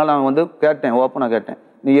 அப்போ ஒரு நாள் நான் வந்து கேட்டேன், ஓப்பனாக கேட்டேன்,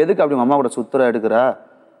 நீ எதுக்கு அப்படி உங்கள் அம்மா கூட சுற்றுற எடுக்கிற?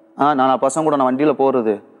 நான் பசங்க கூட நான் வண்டியில்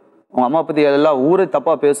போகிறது, உங்கள் அம்மா பற்றி எல்லாம் ஊரே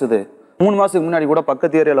தப்பாக பேசுது. 3 மாதத்துக்கு முன்னாடி கூட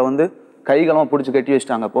பக்கத்து ஏரியாவில் வந்து கைகளமாக பிடிச்சி கட்டி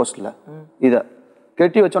வச்சிட்டாங்க போஸ்ட்டில். இதை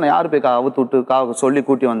கட்டி வச்சோன்னா யார் போய் அவுத்து விட்டு சொல்லி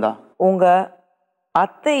கூட்டி வந்தா? உங்கள்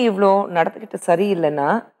அத்தை இவ்வளோ நடந்துக்கிட்டு சரியில்லைன்னா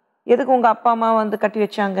எதுக்கு உங்கள் அப்பா அம்மா வந்து கட்டி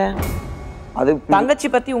வச்சாங்க? அது தங்கச்சி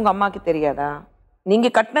பற்றி உங்கள் அம்மாவுக்கு தெரியாதா?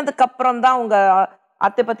 நீங்கள் கட்டினதுக்கு அப்புறம் தான் உங்கள்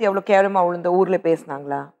அத்தை பற்றி எவ்வளோ கேவலமாக விழுந்த ஊரில்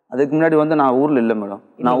பேசினாங்களா? அதுக்கு முன்னாடி வந்து நான் ஊரில் இல்லை மேடம்.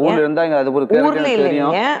 நான் ஊரில் இருந்தால் இங்கே அது ஒரு ஊரில்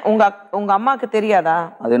இல்லைங்க. உங்கள் அம்மாவுக்கு தெரியாதா?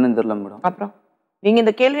 அது என்னன்னு தெரியல மேடம். அப்புறம் நீங்கள்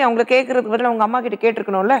இந்த கேள்வி அவங்கள கேட்கறதுக்கு பதிலாக உங்கள் அம்மா கிட்ட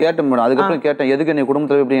கேட்டிருக்கணும்ல? கேட்டேன் மேடம். அதுக்கப்புறம் கேட்டேன், எதுக்கு நீ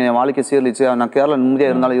குடும்பத்தில் இப்படி என் வாழ்க்கை சீரழிச்சு, நான் கேரளா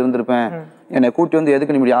நிம்மதியாக இருந்தாலும் இருந்திருப்பேன், என்னை கூட்டி வந்து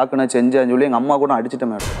எதுக்கு நீ இப்படி ஆக்குன செஞ்சேன்னு சொல்லி எங்கள் அம்மா கூட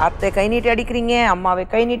அடிச்சிட்டேன் மேடம். அத்தை கை நீட்டி அடிக்கிறீங்க, அம்மாவை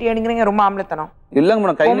கை நீட்டி அடிக்கிறீங்க, ரொம்ப ஆம்பளைத்தனம். இல்லைங்க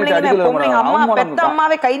மேடம், கை நீட்டி அடிக்கல மேடம். பெத்த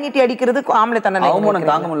அம்மாவை கை நீட்டி அடிக்கிறது ஆம்பளைத்தனம். அவமானம்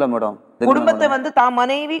தாங்க முடியல மேடம். குடும்பத்தை வந்து தான்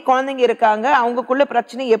மனைவி குழந்தைங்க இருக்காங்க, அவங்களுக்குள்ள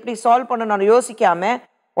பிரச்சனை எப்படி சால்வ் பண்ணணும் யோசிக்காம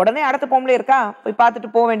உடனே அடுத்த பொம்பளை இருக்கா போய்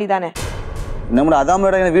பார்த்துட்டு போக வேண்டியதானே? என்ன மேடம், அதான்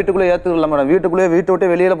மேடம் வீட்டுக்குள்ளே ஏத்துக்கல மேடம். வீட்டுக்குள்ளே வீட்டை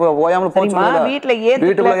விட்டு வெளியில போயாமல் போச்சு.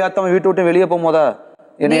 வீட்டுக்குள்ள ஏத்தாம வீட்டை விட்டு வெளியே போகும்போதா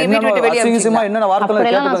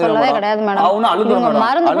அப்படிலாம் நான் சொல்லவே கிடையாது மேடம். இவங்க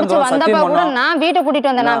மருந்து குடிச்சு வந்தப்ப கூட நான் வீட்டை கூட்டிட்டு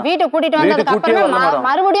வந்தேன். நான் வீட்டை கூட்டிட்டு வந்ததுக்கு அப்புறம்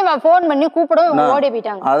மறுபடியும் போன் பண்ணி கூப்பிடவும் ஓடி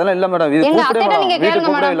போயிட்டாங்க. அதெல்லாம் இல்ல மேடம். எங்க அத்தைட்ட நீங்க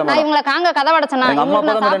கேளுங்க மேடம். நான் இவங்களை காங்க கதை வடச்சனா,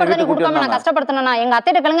 சாப்பிடுறதுக்கு கொடுக்காம நான் கஷ்டப்படுத்தினா எங்க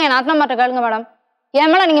அத்தைட்ட கேளுங்க, என் ஆத்மாட்ட கேளுங்க மேடம்.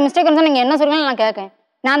 என் மேல நீங்க மிஸ்டேக் இருந்தா நீங்க என்ன சொல்றீங்க நான் கேட்கேன்.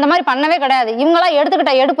 நான் அந்த மாதிரி பண்ணவே கிடையாது. இவங்களா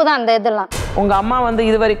எடுத்துக்கிட்ட எடுப்பு தான் அந்த இதெல்லாம். உங்க அம்மா வந்து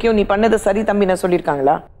இது வரைக்கும் நீ பண்ணது சரி தம்பி நான்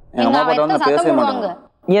சொல்லிருக்காங்களா? எங்க அம்மா வந்து பேசவே மாட்டாங்க.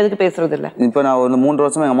 நீ எதுக்கு பேசுறது இல்ல? இப்ப நான் ஒரு 3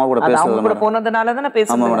 வருஷமா எங்க அம்மா கூட பேசல. அவங்க கூட போனதுனால தான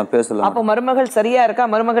பேசல. அப்ப மருமகள் சரியா இருக்கா?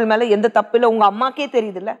 மருமகள் மேல எந்த தப்பு இல்ல உங்க அம்மாக்கே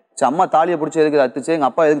தெரியுது இல்ல? அம்மா தாலியை பிடிச்சி எதுக்கு அடிச்சு, எங்க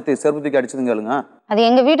அப்பா எதுக்கு செருப்புக்கு அடிச்சதுன்னு கேளுங்க. அது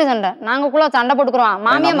எங்க வீட்டு சண்டை. நாங்கக்குள்ள சண்டை போட்டுக்கிறோம்.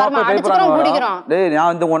 மாமியா மருமக அடிச்சுக்கிறோம் குடிக்கிறோம். டேய்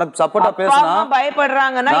நான் இந்த உனக்கு சப்போர்ட்டா பேசினா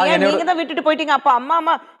பயப்படுறாங்கன்னா ஏன் நீங்க தான் விட்டுட்டு போயிட்டீங்க? அப்ப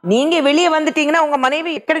அம்மா நீங்க வெளிய வந்துட்டீங்கன்னா உங்க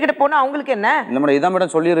மனைவி எக்கடிக்கிட்ட போனா அவங்களுக்கு என்ன? இல்ல மேடம், இதான்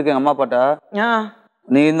மேடம் சொல்லி இருக்கேன் அம்மா பாட்ட.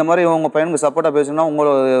 நீ இந்த மாதிரி உங்க பையனுக்கு சப்போர்ட்டா பேசினா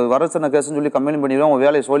உங்களை வரசன கேஸ்ன்னு சொல்லி கம்ப்ளைண்ட் பண்ணிடுவேன், உங்க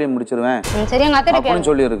வேலையை சொல்லி முடிச்சிருவேன் அப்படின்னு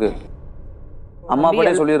சொல்லி இருக்கு. அம்மா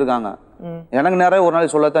பாட்டே சொல்லி இருக்காங்க. எனக்கு நிறைய ஒரு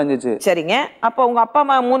நாள் சொல்லத்தான் இருந்துச்சு. சரிங்க, அப்ப உங்க அப்பா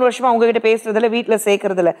அம்மா 3 வருஷமா உங்ககிட்ட பேசுறதுல வீட்டுல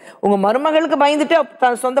சேர்க்கறது இல்ல, உங்க மருமகளுக்கு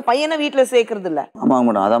பயந்துட்டு சொந்த பையனை வீட்டுல சேர்க்கறது இல்ல? ஆமாங்க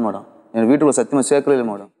மேடம், அதான் மேடம் என் வீட்டுக்குள்ள சத்தியமா சேர்க்கல இல்லை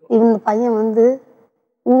மேடம். இந்த பையன் வந்து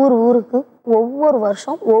ஊருக்கு ஒவ்வொரு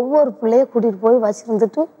வருஷம் ஒவ்வொரு பிள்ளைய கூட்டிட்டு போய்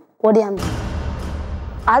வச்சிருந்துட்டு ஓடியாந்து,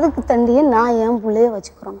 அதுக்கு தண்டியே நான் என் பிள்ளைய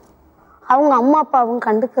வச்சுக்கிறோம். அவங்க அம்மா அப்பாவும்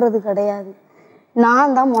கண்டுக்கிறது கிடையாது.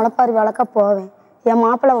 நான் தான் முளைப்பாரி வளர்க்க போவேன். என்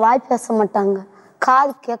மாப்பிள்ளை வாய் பேச மாட்டாங்க,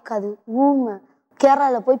 காது கேட்காது, ஊமை.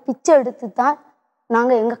 கேரளாவில் போய் பிச்சை எடுத்து தான்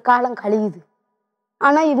நாங்கள் எங்கள் காலம் கழியுது.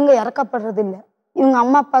 ஆனால் இவங்க இறக்கப்படுறது இல்லை. இவங்க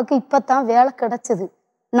அம்மா அப்பாவுக்கு இப்போ தான் வேலை கிடச்சிது.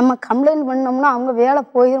 நம்ம கம்ப்ளைண்ட் பண்ணோம்னா அவங்க வேலை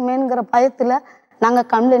போயிருமேங்கிற பயத்தில் நாங்கள்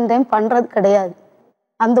கம்ப்ளைண்ட் பண்ணுறது கிடையாது.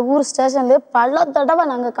 அந்த ஊர் ஸ்டேஷன்லேயே பல தடவை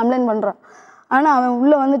நாங்கள் கம்ப்ளைண்ட் பண்ணுறோம். ஆனால் அவன்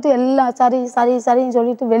உள்ளே வந்துட்டு எல்லாம் சரி சரி சரின்னு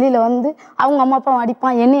சொல்லிட்டு வெளியில் வந்து அவங்க அம்மா அப்பாவும்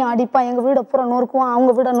அடிப்பான், என்னையும் அடிப்பான், எங்கள் வீடை பூரா நொறுக்குவான்,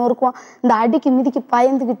 அவங்க வீடை நொறுக்குவான். இந்த அடிக்கு மிதிக்கு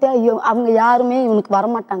பயந்துக்கிட்டே அவங்க யாருமே இவனுக்கு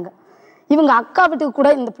வரமாட்டாங்க. இவங்க அக்கா வீட்டுக்கு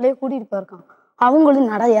கூட இந்த பிள்ளைய கூட்டிகிட்டு போயிருக்கான். அவங்களும்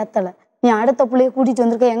நட ஏற்றலை. நீ அடுத்த பிள்ளைய கூட்டிகிட்டு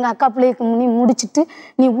வந்திருக்க, எங்கள் அக்கா பிள்ளைக்கு நீ முடிச்சுட்டு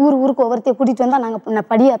நீ ஊருக்கு ஒவ்வொருத்தைய கூட்டிகிட்டு வந்தால் நாங்கள்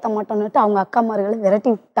படி ஏற்ற மாட்டோம்னுட்டு அவங்க அக்கா மார்களை விரட்டி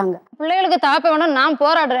விட்டாங்க. பிள்ளைகளுக்கு தாப்ப வேணும் நான்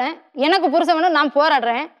போராடுறேன், எனக்கு புருஷன் வேணும் நான்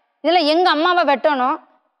போராடுறேன். இதில் எங்கள் அம்மாவை வெட்டணும்,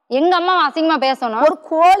 எங்க அம்மா அசிங்கமா பேசணும். ஒரு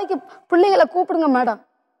கோழிக்கு பிள்ளைகளை கூப்பிடுங்க மேடம்.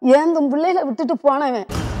 ஏந்தும் பிள்ளைகளை விட்டுட்டு போனவன்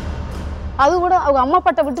அது கூட அவங்க அம்மா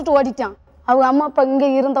அப்பாட்ட விட்டுட்டு ஓடிட்டான். அவங்க அம்மா அப்பா இங்க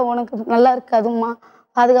இருந்த உனக்கு நல்லா இருக்காதும்மா,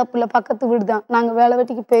 பாதுகாப்பு இல்லை, பக்கத்து வீடு தான், நாங்க வேலை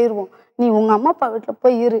வெட்டிக்கு போயிருவோம், நீ உங்க அம்மா அப்பா வீட்டுல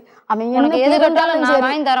போய் இரு. அவன் எனக்கு எது கேட்டாலும் நான்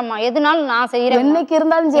வாங்கி தரமா, எதுனாலும் நான் செய்யறேன். என்னைக்கு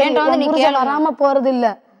இருந்தாலும் சரி, வராம போறது இல்ல.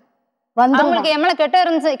 அவங்களுக்கு என் மேல கெட்ட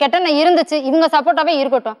இருந்துச்சு, இவங்க சப்போர்ட்டாவே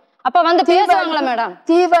இருக்கட்டும். அப்ப வந்து பேசுவாங்களா மேடம்,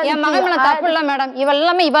 என் மகன் மேல தப்பு இல்ல மேடம், இவ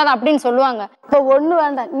எல்லாமே இவாதான் அப்படின்னு சொல்லுவாங்க. இப்ப ஒண்ணு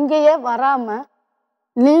வேண்டாம், இங்கேயே வராம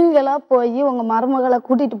நீங்களா போய் உங்க மருமகளை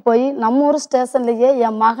கூட்டிட்டு போய் நம்ம ஊர் ஸ்டேஷன்லயே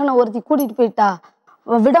என் மகனை ஒருத்தி கூட்டிட்டு போயிட்டா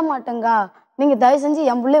விட மாட்டேங்க, நீங்க தயவு செஞ்சு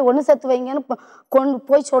என் பிள்ளைய ஒண்ணு சேர்த்து வைங்கன்னு கொண்டு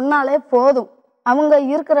போய் சொன்னாலே போதும். அவங்க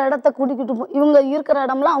இருக்கிற இடத்த கூட்டிக்கிட்டு இவங்க இருக்கிற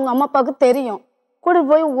இடம்லாம் அவங்க அம்மா அப்பாவுக்கு தெரியும். கூட்டிட்டு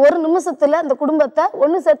போய் ஒரு நிமிஷத்துல அந்த குடும்பத்தை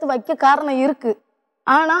ஒண்ணு சேர்த்து வைக்க காரணம் இருக்கு.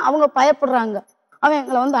 ஆனா அவங்க பயப்படுறாங்க, அவன்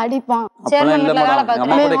எங்களை வந்து அடிப்பான், அப்பெல்லாம் இல்ல மேடம். எங்க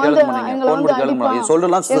அம்மா கூட கேளுங்க மேடம். நீங்க ஃபோன் பண்ணி கேளுங்க மேடம். இது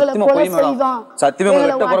சொல்லலாம் சத்தியமா போய் மேடம். சத்தியமா உங்க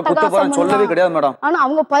வெட்ட போற குத்த போற சொல்லவே கிடையாது மேடம். ஆனா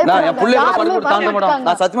அவங்க நான் பயப்படுறாங்க. என் புள்ளைய படுத்து தாங்க மேடம்.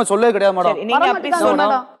 நான் சத்தியமா சொல்லவே கிடையாது மேடம். நீங்க அப்படி சொன்னா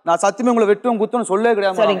நான் சத்தியமா உங்களை வெட்டுவும் குத்துவும் சொல்லவே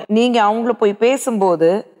கிடையாது மேடம். நீங்க அவங்கள போய்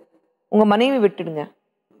பேசும்போது உங்க மனைவி விட்டுடுங்க,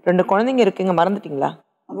 2 குழந்தைங்க இருக்குங்க, மறந்துட்டீங்களா?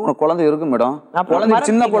 உனக்கு குழந்தை இருக்கு மேடம். குழந்தை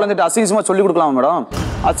சின்ன குழந்தைட்டு அசிங்கமா சொல்லி கொடுக்கலாம் மேடம்.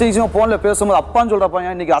 அசிங்கமா போன்ல பேசும்போது அப்பான்னு சொல்ற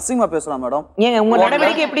பையன் இன்னைக்கு அசிங்கமா பேசலாம் மேடம். ஏங்க உங்க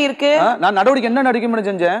நடவடிக்கை எப்படி இருக்கு? நான் நடவடிக்கை என்ன நடவடிக்கை மேடம்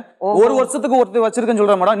செஞ்சேன்? 1 வருஷத்துக்கு ஒருத்தர் வச்சிருக்கேன்னு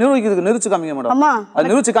சொல்றேன் மேடம். நிரூபிச்சு காமிங்க மேடம். அது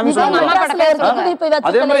நிரூபிச்சு காமிங்க மேடம்.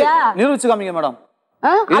 அதே மாதிரி நிரூபிச்சு காமிங்க மேடம்.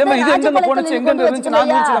 இதே மாதிரி இது எங்க போனுச்சு எங்க இருந்துச்சு நான்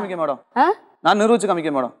நிரூபிச்சு காமிக்க மேடம். நான் நிரூபிச்சு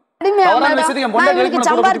காமிக்க மேடம்.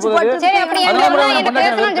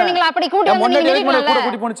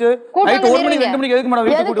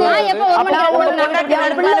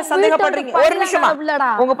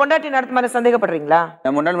 உங்க பொண்டாட்டி நடத்து மேல சந்தேகப்படுறீங்களா?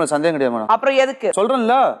 சந்தேகம் கிடையாது மேடம். அப்புறம் எதுக்கு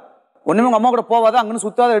சொல்றேன்ல, ஒண்ணுமே உங்க அம்மா கூட போவாதா, அங்கன்னு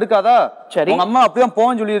சுத்தாத எடுக்காதா. சரி, உங்க அம்மா அப்படிதான்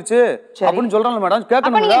போவேன்னு சொல்லிருச்சு அப்படின்னு சொல்றாங்க மேடம்.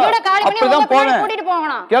 கேட்கணும்ல, அப்படிதான் போவேன்.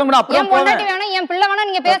 கேளுங்க மேடம், அப்படிதான் போவேன். என் பிள்ளை வேணா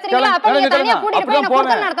நீங்க பேசுறீங்களா? அப்ப நீங்க தனியா கூட்டிட்டு போய் நான்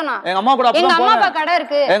குடுக்க நடத்தணும். எங்க அம்மா கூட எங்க அம்மா அப்பா கடை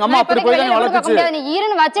இருக்கு. எங்க அம்மா அப்படி போய் தான் வளர்த்துச்சு. நீ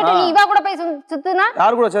ஈரன் வச்சிட்டு நீ இவ கூட போய் சுத்துனா?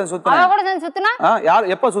 யார் கூட சேர்ந்து சுத்துனா? அவ கூட சேர்ந்து சுத்துனா? யார்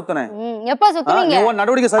எப்ப சுத்துனே? எப்ப சுத்துனீங்க? நீ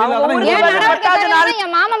நடவடிக்கை சரியில்லாத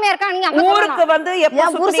என் மாமாமே இருக்கா, நீங்க ஊருக்கு வந்து எப்ப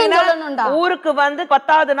சுத்துனீங்க? ஊருக்கு வந்து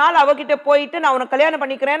 10வது நாள் அவகிட்ட போயிட்டு நான் உனக்கு கல்யாணம்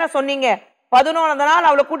பண்ணிக்கிறேன்னு சொன்னீங்க. 11வது நாள்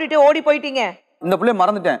அவளை கூட்டிட்டு ஓடி போயிட்டீங்க. இந்த பிள்ளைய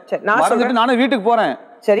மறந்துட்டேன். மறந்துட்டு நானே வீட்டுக்கு போறேன்.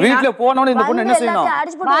 வீட்டுல போனோட இந்த பொண்ணு என்ன செய்யணும்?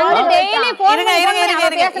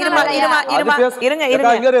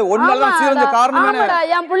 ஒன்னாலதான் சீரஞ்ச காரணம் என்ன?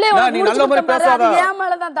 நீ நல்ல மாதிரி பேசாத.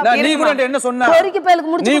 நீ கூட என்ன சொன்ன?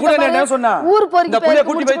 நீ கூட என்ன சொன்ன? இந்த பிள்ளைய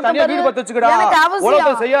கூட்டி போய் தனியா வீடு பார்த்து வச்சுக்கடா,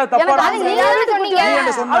 உலகத்தை செய்யாத தப்பாடா நீ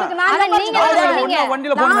என்ன சொன்ன?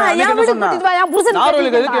 வண்டியில போன என்ன சொன்ன?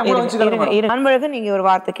 நாரோலுக்கு எதுக்கு எவ்வளவு வச்சுக்கிறேன்? அன்பழகு, நீங்க ஒரு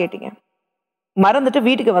வார்த்தை கேட்டீங்க, மறந்துட்டு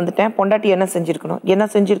வீட்டுக்கு வந்துட்டேன், பொண்டாட்டி என்ன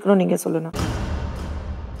செஞ்சிருக்கணும் நீங்க சொல்லணும்.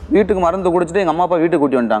 வீட்டுக்கு மருந்து குடிச்சிட்டு எங்க அம்மா அப்பா வீட்டுக்கு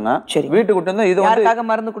கூட்டி வந்துட்டாங்க. சரி, வீட்டுக்கு கூட்டி வந்து இது யாருக்காக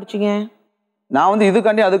மருந்து குடிச்சீங்க? நான் வந்து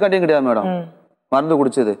இதுக்காண்டி அதுக்காண்டியும் கிடையாது மேடம். மருந்து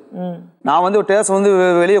குடிச்சது நான் வந்து டேஸ்ட் வந்து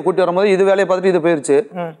வெளியே கூட்டி வரும்போது இது வேலையை பார்த்துட்டு இது போயிருச்சு.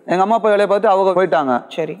 எங்க அம்மா அப்பா வேலையை பார்த்துட்டு அவங்க போயிட்டாங்க.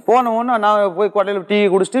 சரி, போன உடனே நான் போய் கொடையில டீ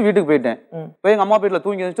குடிச்சிட்டு வீட்டுக்கு போயிட்டேன். போய் எங்க அம்மா வீட்டுல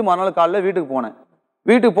தூங்கி வச்சுட்டு மறுநாள் காலையில வீட்டுக்கு போனேன்.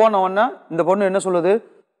 வீட்டுக்கு போன உடனே இந்த பொண்ணு என்ன சொல்லுது,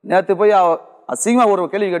 நேற்று போய் அசிங்கமா ஒரு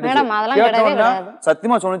கேள்வி கேட்டு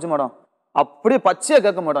சத்தியமா சொன்னிச்சு மேடம். அப்படியே பச்சையா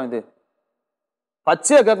கேட்க மாட்டோம், இது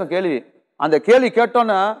பச்சையா கேட்க கேள்வி. அந்த கேள்வி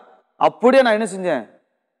கேட்டோன்னே அப்படியே நான் என்ன செஞ்சேன்,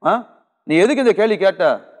 நீ எதுக்கு இந்த கேள்வி கேட்ட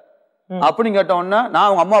அப்படின்னு கேட்ட உடனே நான்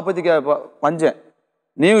உங்க அம்மா பத்தி பஞ்சேன்.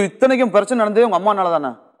 நீ இத்தனைக்கும் பிரச்சனை நடந்தது உங்க அம்மானால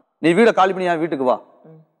தானே, நீ வீடை காலி பண்ணி என் வீட்டுக்கு வா,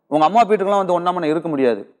 உங்க அம்மா வீட்டுக்குலாம் வந்து ஒன்னாம இருக்க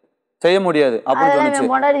முடியாது, செய்ய முடியாது அப்படின்னு சொல்லிச்சு.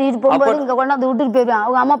 விட்டுட்டு போயிருவான்,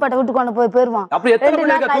 அவங்க அம்மா பாட்ட விட்டு கொண்டு போய் போயிருவான். அப்படி எத்தனை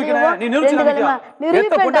பிள்ளைங்க தூக்கின நீ நிரூபிச்சு காமிக்க?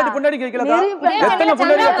 எத்தனை பொண்டாட்டி பொண்டாட்டி கேக்கலடா? எத்தனை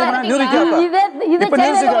பொண்டாட்டி தூக்கின நிரூபிக்க? இப்ப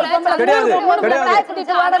நிரூபிக்க கிடையாது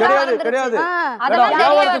கிடையாது கிடையாது கிடையாது.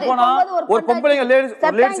 வியாபாரத்துக்கு போனா ஒரு பொம்பளைங்க லேடிஸ்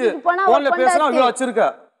போன்ல பேசினா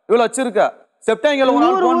இவ்வளவு வச்சிருக்க செப்டேங்கல ஒரு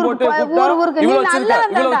ஆள் போன் போட்டு கூப்பிட்டா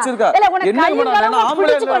இவ்வளவு வச்சிருக்க என்ன மேடம்? நான்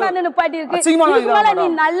ஆம்பளை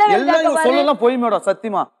எல்லாம் சொல்லலாம் போய் மேடம்.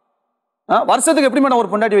 சத்தியமா வருஷத்துக்கு எப்படி மேடம் ஒரு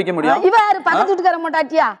பொண்டாட்டி வைக்க முடியும்? இவ யாரு பக்கத்து வீட்டுக்கார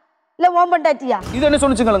பொண்டாட்டியா இல்ல ஓம் பொண்டாட்டியா? இது என்ன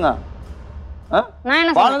சொன்னுச்சுங்களுங்க?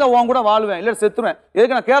 வாழ்ந்தா உன் கூட வாழ்வேன் இல்ல செத்துருவேன்.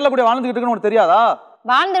 எதுக்கு நான் கேரளா கூட வாழ்ந்துகிட்டு இருக்கேன்னு உனக்கு தெரியாதா?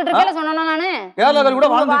 வாழ்ந்துட்டு இருக்கேன்னு சொன்னா நானு கேரளால கூட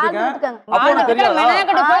வாழ்ந்துட்டு இருக்கேன். அப்போ உனக்கு தெரியாதா?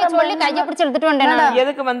 மெனக்கட போய் சொல்லி கைய பிடிச்சு எடுத்துட்டு வந்தேன்.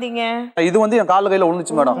 எதுக்கு வந்தீங்க? இது வந்து என் கால்ல கையில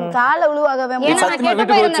விழுந்துச்சு மேடம். கால்ல விழுவாகவே சத்தியமா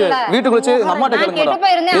வீட்டுக்கு வச்சு எங்க அம்மா கிட்ட கேளுங்க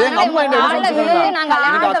மேடம். எங்க அம்மா என்ன சொல்றாங்க?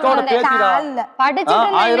 எனக்கு அத்தோட பேத்திடா, படிச்சிட்டு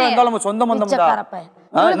 1000 இருந்தாலும் நம்ம சொந்த பந்தம்டா,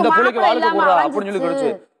 இந்த புள்ளைக்கு வாழ்க்கை கூடா அப்படின்னு சொல்லி கொடுத்து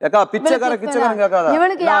ஏக்கா பிச்சைக்கார கிச்சக்காரன் கேட்காதா?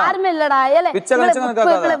 இவனுக்கு யாருமே இல்லடா. ஏல பிச்சைக்காரன்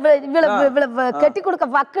கேட்காதா? கட்டி கொடுக்க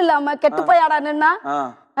வக்கு இல்லாம கெட்டு போயாடா நின்னா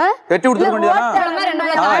கட்டி கொடுத்துக்க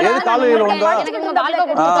வேண்டியதானா? எது காலையில உண்டா?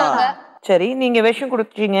 சரி, நீங்க விஷம்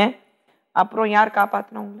குடிச்சீங்க, அப்புறம் யார்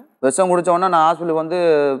காப்பாத்துனவங்க? விஷம் குடிச்ச உடனே நான் ஹாஸ்பிட்டல்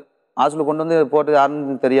கொண்டு வந்து போட்டது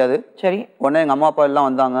யாருன்னு தெரியாது. சரி, உடனே எங்க அம்மா அப்பா எல்லாம்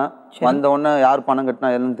வந்தாங்க. வந்த உடனே யார் பணம்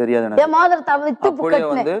கட்டினா எல்லாம் தெரியாது எனக்கு. அப்படியே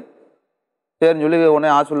வந்து சரின்னு சொல்லி உடனே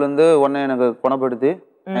ஹாஸ்பிட்டல் இருந்து உடனே எனக்கு குணப்படுத்தி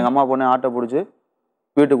எங்க அம்மா பொண்ணு ஆட்டோ பிடிச்சி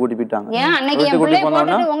வீட்டுக்கு கூட்டி போயிட்டாங்க.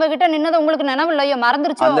 உங்ககிட்ட நின்னது உங்களுக்கு நினைவு இல்லையோ?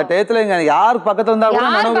 மறந்துருச்சு. அந்த டயத்துல யார் பக்கத்துல இருந்தா கூட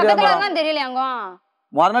நினைவு கிடையாது. தெரியலையாங்க.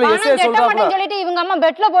 மறுநாள் எஸ்ஏ சொல்றாங்க சொல்லிட்டு இவங்க அம்மா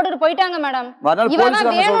பெட்ல போட்டுட்டு போயிட்டாங்க மேடம். இவன்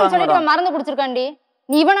வேணும்னு சொல்லிட்டு மறந்து குடிச்சிருக்காண்டி.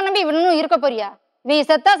 நீ இவனை நம்பி இவனும் இருக்க போறியா? இவன்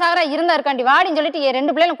செத்தா சாகரா இருந்தா இருக்காண்டி வாடின்னு சொல்லிட்டு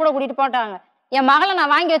 2 பிள்ளைகளும் கூட கூட்டிட்டு போட்டாங்க. என் மகளை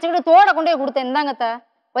நான் வாங்கி வச்சுக்கிட்டு தோட கொண்டே கொடுத்தேன். இந்தாங்கத்த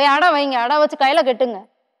போய் அடை வைங்க, அடை வச்சு கையில கட்டுங்க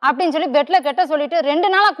அப்படின்னு சொல்லி பெட்ல கெட்ட சொல்லிட்டு 2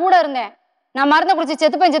 நாளா கூட இருந்தேன். நான் மருந்து குடிச்சு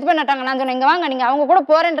செத்துப்பேன் நட்டாங்க. நான் சொன்னேன் இங்க வாங்க, நீங்க அவங்க கூட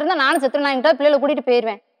போறேன்னு இருந்தா நானும் செத்து, நான் எங்கிட்ட பிள்ளைகளை கூட்டிட்டு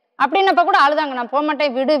போயிருவேன் அப்படின்னப்ப கூட அழுதாங்க. நான் போக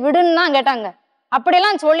மாட்டேன், விடுன்னு தான் கேட்டாங்க.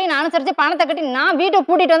 அப்படியெல்லாம் சொல்லி நான் அனுசரிச்சு பணத்தை கட்டி நான் வீட்டை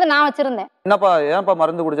கூட்டிட்டு வந்து நான் வச்சிருந்தேன். என்னப்பா ஏன்ப்பா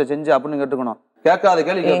மருந்து குடிச்ச செஞ்சு அப்படின்னு கேட்டுக்கணும். கேட்காத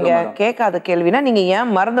கேள்வி கேட்காத கேள்வினா நீங்க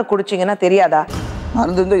ஏன் மருந்து குடிச்சீங்கன்னா தெரியாதா?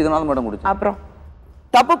 மருந்து இருந்து இதனால மேடம் குடிச்சு. அப்புறம்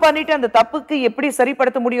தப்பு பண்ணிட்டு அந்த தப்புக்கு எப்படி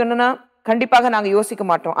சரிப்படுத்த முடியும்னா கண்டிப்பாக நாங்க யோசிக்க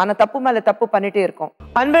மாட்டோம். ஆனா தப்பு மேல தப்பு பண்ணிட்டே இருக்கோம்.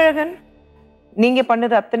 அன்பழகன், நீங்க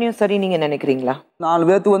பண்ணது அத்தனையும் சரி நீங்க நினைக்கிறீங்களா? 4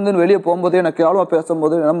 பேர்த்து வந்து வெளியே போகும்போது எனக்கு கேவலமா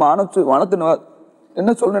பேசும்போது நம்ம வனத்து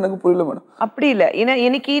என்ன சொல்ல எனக்கு புரியல மேடம். அப்படி இல்லை. ஏன்னா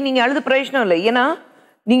இன்னைக்கு நீங்க அழுது பிரயோஜனம் இல்லை. ஏன்னா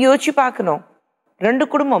நீங்க யோசிச்சு பார்க்கணும். 2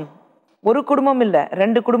 குடும்பம், ஒரு குடும்பம் இல்ல,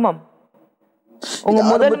 2 குடும்பம். உங்க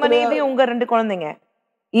முதல் மனைவி, உங்க 2 குழந்தைங்க.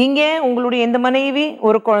 இங்க உங்களுடைய இந்த மனைவி,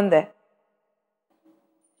 ஒரு குழந்தை.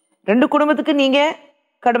 2 குடும்பத்துக்கு நீங்க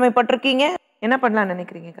கடமைப்பட்டிருக்கீங்க. என்ன பண்ணலாம்னு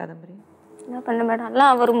நினைக்கிறீங்க காதம்பரி? என்ன பண்ண மேடம்,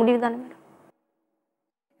 எல்லாம் அவர் முடிவு தானே மேடம்.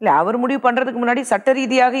 இல்ல, அவர் முடிவு பண்றதுக்கு முன்னாடி சட்ட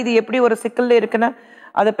ரீதியாக இது எப்படி ஒரு சிக்கல்ல இருக்குன்னா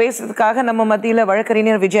அதை பேசுறதுக்காக நம்ம மத்தியில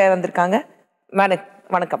வழக்கறிஞர் விஜயா வந்திருக்காங்க.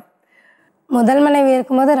 வணக்கம். முதல் மனைவி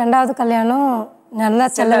இருக்கும்போது 2வது கல்யாணம் நல்லா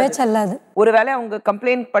செல்லவே செல்லாது. ஒருவேளை அவங்க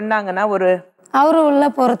கம்ப்ளைண்ட் பண்ணாங்கன்னா அவரு உள்ள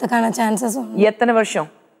போறதுக்கான சான்சஸ். எத்தனை வருஷம்?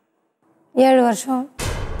 7 வருஷம்.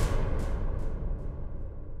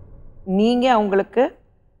 நீங்க அவங்களுக்கு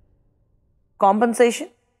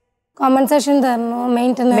காம்பன்சேஷன் தரணும்,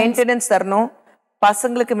 மெயின்டெனன்ஸ் தரணும்,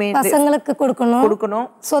 பசங்களுக்கு கொடுக்கணும்.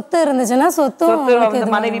 சொத்து இருந்துச்சுன்னா சொத்து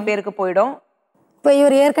மனைவி பேருக்கு போயிடும். இப்போ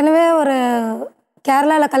இவர் ஏற்கனவே ஒரு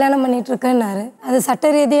கேரளால கல்யாணம் பண்ணிட்டு இருக்கேன்னாரு. அது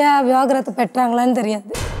சட்ட ரீதியா விவாகரத்து பெற்றாங்களான்னு தெரியாது.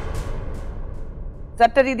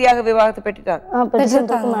 சட்ட ரீதியாக விவாகரத்து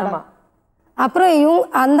பெற்றுட்டாங்க. அப்புறம்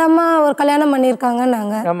அந்த அம்மா ஒரு கல்யாணம்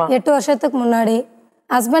பண்ணியிருக்காங்கன்னாங்க 8 வருஷத்துக்கு முன்னாடி.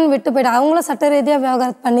 ஹஸ்பண்ட் விட்டு போயிட்டு அவங்களும் சட்ட ரீதியா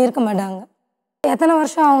விவாகரத்து பண்ணியிருக்க மாட்டாங்க. எத்தனை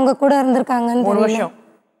வருஷம் அவங்க கூட இருந்திருக்காங்கன்னு தெரியல.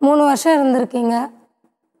 3 வருஷம் இருந்திருக்கீங்க.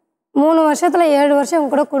 3 வருஷத்துல 7 வருஷம்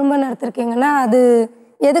அவங்க கூட குடும்பம் நடத்திருக்கீங்கன்னா அது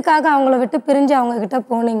எதுக்காக அவங்கள விட்டு பிரிஞ்சு அவங்க கிட்ட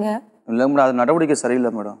போனீங்க? இல்ல மேடம், அது நடவடிக்கை சரியில்லை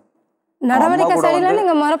மேடம். நடவடிக்கை சரியில்லை.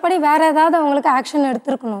 நீங்க மறுபடி வேற ஏதாவது அவங்களுக்கு ஆக்ஷன்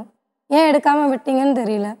எடுத்திருக்கணும். ஏன் எடுக்காம விட்டீங்கன்னு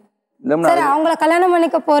தெரியல. சரி, அவங்கள கல்யாணம்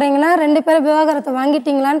பண்ணிக்க போறீங்கன்னா 2 பேரும் விவாகரத்தை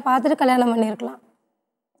வாங்கிட்டீங்களான்னு பார்த்துட்டு கல்யாணம் பண்ணிருக்கலாம்.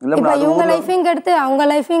 இப்ப இவங்க லைஃபையும் கெடுத்து அவங்க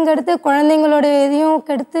லைஃபையும் கெடுத்து குழந்தைங்களோட இதையும்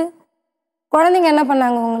கெடுத்து. குழந்தைங்க என்ன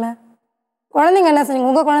பண்ணாங்க குழந்தைங்க என்ன செஞ்சீங்க?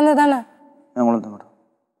 உங்க குழந்தை தானே.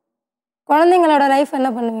 குழந்தைங்களோட லைஃப் என்ன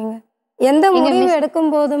பண்ணுவீங்க? எந்த முடிவு எடுக்கும்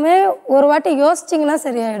போதுமே ஒரு வாட்டி யோசிச்சிங்கன்னா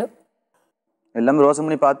சரியாயிடும். எல்லாமே யோசனை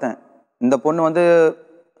பண்ணி பார்த்தேன். இந்த பொண்ணு வந்து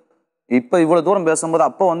இப்போ இவ்வளோ தூரம் பேசும்போது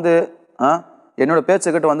அப்போ வந்து என்னோட பேச்சை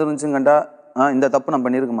கேட்டு வந்துருந்துச்சுங்கண்டா இந்த தப்பு நான்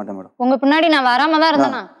பண்ணியிருக்க மாட்டேன் மேடம். உங்க பின்னாடி நான் வராம தான்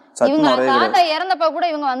இருந்தேனா? இவங்க தாத்தா இறந்தப்ப கூட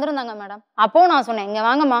இவங்க வந்திருந்தாங்க மேடம். அப்போ நான் சொன்னேன், இங்க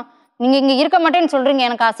வாங்கம்மா, நீங்க இங்க இருக்க மாட்டேன்னு சொல்றீங்க,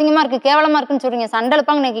 எனக்கு அசிங்கமா இருக்கு, கேவலமா இருக்குன்னு சொல்றீங்க, சண்டை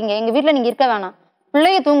இழுப்பாங்க நினைக்கிங்க, எங்க வீட்டுல நீங்க இருக்க வேணாம்,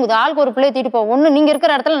 பிள்ளைய தூங்குது, ஆளுக்கு ஒரு பிள்ளைய தூக்கிட்டு போ, ஒண்ணு நீங்க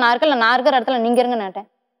இருக்கிற இடத்துல நான் இருக்கல, நான் இருக்கிற இடத்துல நீங்க இருங்க நேட்டேன்.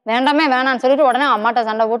 வேண்டாமே வேணான்னு சொல்லிட்டு உடனே அம்மாட்ட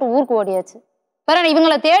சண்டை போட்டு ஊருக்கு ஓடியாச்சு. பிறகு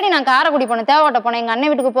இவங்களை தேடி நான் காரைக்குடி போனேன், தேவைப்பட்ட போனேன், எங்க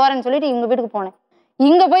அண்ணன் வீட்டுக்கு போறேன்னு சொல்லிட்டு இவங்க வீட்டுக்கு போனேன்.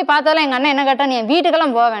 இங்க போய் பார்த்தாலும் எங்க அண்ணன் என்ன கேட்டா, நீ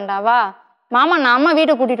வீட்டுக்கெல்லாம் போக வேண்டாம், வா மாமா நான் அம்மா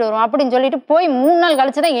வீட்டை கூட்டிட்டு வருவோம் அப்படின்னு சொல்லிட்டு போய் 3 நாள்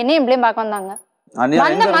கழிச்சுதான் என்னையும் பிள்ளையும் பார்க்க வந்தாங்க.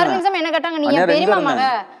 வந்த மறு நிமிஷம் என்ன கேட்டாங்க, நீ என் பெரியமா மக,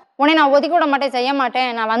 உன்னை நான் ஒதுக்கி விட மாட்டேன், செய்ய மாட்டேன்,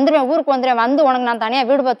 நான் வந்துடுவேன், ஊருக்கு வந்துடுவேன், வந்து உனக்கு நான் தனியா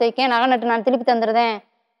வீடு பார்த்து வைக்கேன், நகை நட்டு நான் திருப்பி தந்துடுறேன்,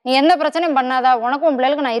 நீ எந்த பிரச்சனையும் பண்ணாதா, உனக்கும்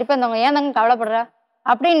பிள்ளைகளுக்கு நான் இருப்பேன், தவங்க ஏன் தங்க கவலைப்படுற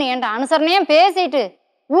அப்படின்னு என்கிட்ட அனுசரணையும் பேசிட்டு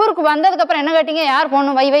ஊருக்கு வந்ததுக்கு அப்புறம் என்ன கேட்டீங்க, யார்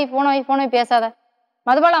போகணும், வை போன பேசாத,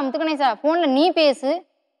 மதுபாலா முத்துக்கணேசா போன்ல நீ பேசு,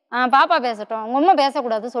 பாப்பா பேசட்டும், உங்க அம்மா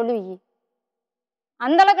பேசக்கூடாது சொல்லுவீங்க.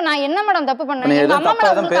 அந்த அளவுக்கு நான் என்ன மேடம் தப்பு பண்ணேன்?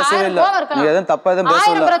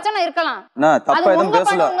 பிரச்சனை இருக்கலாம்,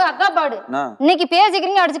 உங்க அக்கா பாடு, இன்னைக்கு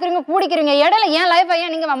பேசிக்கிறீங்க, அடிச்சுக்கிறீங்க, கூடிக்கிறீங்க, இடையில ஏன் லைஃப்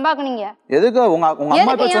ஏன் நீங்க வம்பாக்குனீங்க,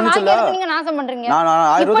 நீங்க நாசம் பண்றீங்க.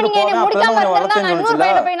 இப்ப நீங்க என்ன முடிக்காம இருந்தா நான் இன்னொரு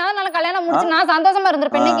பையனை போய் நான் கல்யாணம் முடிச்சு நான் சந்தோஷமா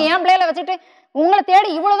இருந்திருப்பேன். இன்னைக்கு ஏன் பிள்ளைகளை வச்சுட்டு உங்களை தேடி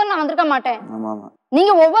இவ்வளவுதான் நான் வந்திருக்க மாட்டேன்.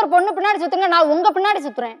 நீங்க ஒவ்வொரு பொண்ணு பின்னாடி சுத்துங்க, நான் உங்க பின்னாடி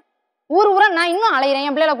சுத்துறேன், ஊரா நான் இன்னும் அலையிறேன்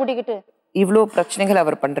என் பிள்ளைகளை கூட்டிக்கிட்டு. இவ்வளவு பிரச்சனைகள்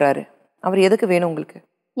அவர் பண்றாரு, அவர் எதுக்கு வேணும் உங்களுக்கு?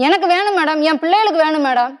 எனக்கு வேணும் மேடம், என் பிள்ளைகளுக்கு வேணும்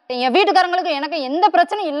மேடம், என் வீட்டுக்காரங்களுக்கு எனக்கு எந்த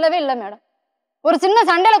பிரச்சனையும் இல்லவே இல்லை மேடம். ஒரு சின்ன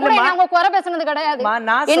சண்டையில கூட அவங்க குறை பேசுனது கிடையாது,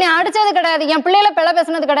 என்னை அடிச்சது கிடையாது, என் பிள்ளைகளை பிள்ளை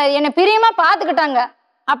பேசுனது கிடையாது, என்னை பிரியமா பாத்துக்கிட்டாங்க.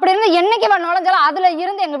 அப்படி இருந்து என்னைக்கு நுழைஞ்சாலும் அதுல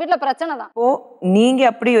இருந்து எங்க வீட்டுல பிரச்சனை தான். ஓ, நீங்க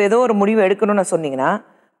அப்படி ஏதோ ஒரு முடிவு எடுக்கணும்னு சொன்னீங்கன்னா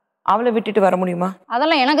அவளை விட்டுட்டு வர முடியுமா?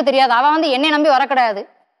 அதெல்லாம் எனக்கு தெரியாது. அவ வந்து என்னை நம்பி வர கிடையாது,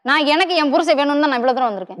 நான் எனக்கு என் புருஷன் வேணும்னு தான் நான் இவ்வளவு தூரம்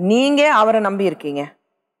வந்திருக்கேன். நீங்க அவரை நம்பி இருக்கீங்க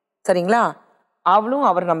சரிங்களா? அவளும்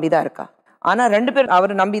அவர் நம்பிதான் இருக்கா. ஆனா 2 பேரும்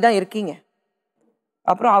அவர் நம்பிதான் இருக்கீங்க.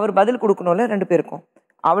 அப்புறம் அவர் பதில் கொடுக்கணும்ல 2 பேருக்கும்.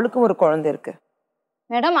 அவளுக்கும் ஒரு குழந்தை இருக்கு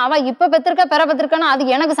மேடம். அவ இப்ப பெற்றிருக்கா பெற பெற்றிருக்கானா அது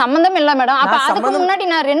எனக்கு சம்பந்தம் இல்ல மேடம். அப்ப அதுக்கு முன்னாடி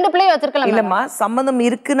நான் 2 பிள்ளைய வச்சிருக்கலாம். இல்லம்மா, சம்பந்தம்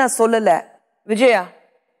இருக்கு நான் சொல்லல. விஜயா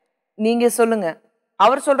நீங்க சொல்லுங்க.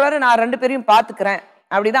 அவர் சொல்றாரு நான் 2 பேரையும் பாத்துக்கிறேன்,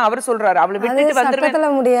 அப்படிதான் அவர் சொல்றாரு. அவளை அது விட்டுட்டு வந்துருவேன். சட்டத்துல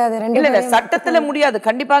முடியாது. ரெண்டு இல்ல பேரையும் சட்டத்துல முடியாது,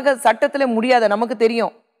 கண்டிப்பாக சட்டத்துல முடியாது, நமக்கு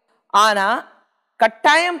தெரியும். ஆனா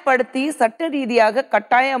கட்டாயப்படுத்தி, சட்ட ரீதியாக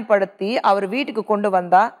கட்டாயப்படுத்தி அவர் வீட்டுக்கு கொண்டு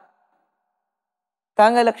வந்தா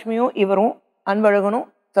தங்கலட்சுமியும் இவரும் அன்பழகனும்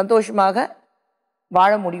சந்தோஷமாக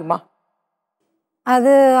வாழ முடியுமா?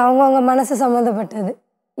 அது அவங்கவுங்க மனசு சம்மந்தப்பட்டது.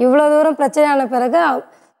 இவ்வளோ தூரம் பிரச்சனையான பிறகு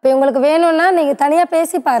இப்போ உங்களுக்கு வேணும்னா நீங்கள் தனியாக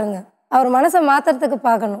பேசி பாருங்க. அவர் மனசை மாற்றுறதுக்கு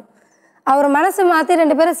பார்க்கணும். அவர் மனசை மாற்றி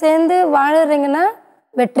ரெண்டு பேரும் சேர்ந்து வாழுறீங்கன்னா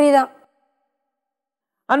வெற்றி தான்.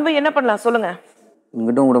 அன்பு என்ன பண்ணலாம் சொல்லுங்க.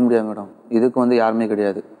 இங்கிட்டும் விட முடியாது மேடம். இதுக்கு வந்து யாருமே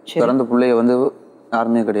கிடையாது. பிறந்த பிள்ளைய வந்து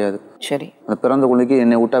யாருமே கிடையாது. சரி. அந்த பிறந்த குழந்தைக்கு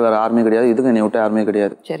என்னை விட்டா வேற யாருமே கிடையாது. இதுக்கு என்னை விட்டா யாருமே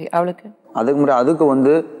கிடையாது. சரி. அவளுக்கு அதுக்கு முன்னாடி அதுக்கு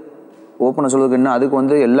வந்து ஓப்பனை சொல்றதுக்கு என்ன, அதுக்கு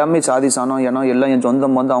வந்து எல்லாமே சாதி சாணம் ஏன்னா எல்லாம் என்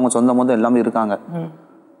சொந்தம் வந்து அவங்க சொந்தம் வந்து எல்லாமே இருக்காங்க.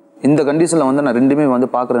 இந்த கண்டிஷன்ல வந்து நான் ரெண்டுமே வந்து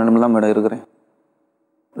பார்க்குற நிலைமை தான் மேடம் இருக்கிறேன்.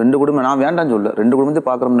 ரெண்டு குடும்பம் நான் வேண்டாம்னு சொல்ல, ரெண்டு குடும்பத்தையும்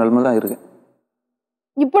பார்க்குற நிலைமை தான் இருக்கேன்.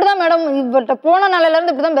 இப்படிதான் மேடம் இவர்கிட்ட போன நாளையில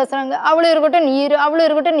இருந்து இப்படிதான் பேசுறாங்க. அவளும் இருக்கட்டும் நீ இரு, அவளும்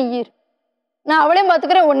இருக்கட்டும் நீ இரு, நான் அவளையும்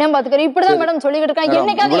பாத்துக்கிறேன் உன்னையும் பாத்துக்கிறேன், இப்படிதான் மேடம் சொல்லிக்கிட்டு இருக்காங்க.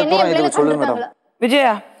 என்னைக்காவது என்னைய சொல்லிருக்காங்களா?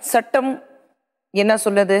 விஜயா, சட்டம் என்ன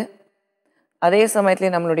சொல்லுது, அதே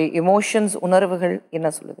சமயத்துல நம்மளுடைய எமோஷன்ஸ் உணர்வுகள் என்ன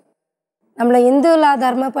சொல்லுது? நம்மளை இந்து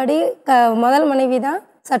தர்மப்படி முதல் மனைவி தான்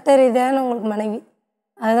சட்ட ரீதியான உங்களுக்கு மனைவி,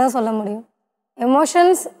 அதுதான் சொல்ல முடியும்.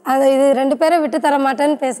 எமோஷன்ஸ் அது இது ரெண்டு பேரை விட்டு தர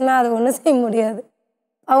மாட்டேன்னு பேசினா அது ஒன்றும் செய்ய முடியாது.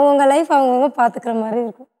 அவங்கவுங்க லைஃப் அவங்கவுங்க பார்த்துக்கிற மாதிரி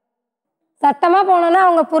இருக்கும். சட்டமாக போனோன்னா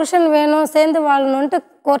அவங்க புருஷன் வேணும் சேர்ந்து வாழணுன்ட்டு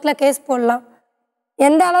கோர்ட்டில் கேஸ் போடலாம்.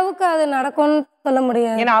 எந்த அளவுக்கு அது நடக்கும்னு சொல்ல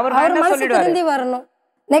முடியாது. அவர் மனசு திருந்தி வரணும்.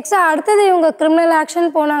 நெக்ஸ்ட் அடுத்தது இவங்க கிரிமினல் ஆக்ஷன்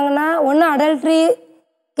போனாங்கன்னா ஒன்று அடல்ட்ரி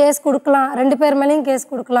கேஸ் கொடுக்கலாம், ரெண்டு பேர் மேலேயும்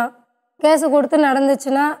கேஸ் கொடுக்கலாம். கேஸு கொடுத்து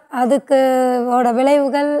நடந்துச்சுன்னா அதுக்கு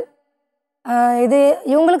விளைவுகள் இது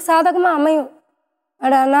இவங்களுக்கு சாதகமாக அமையும்.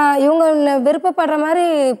 ஆனால் இவங்க விருப்பப்படுற மாதிரி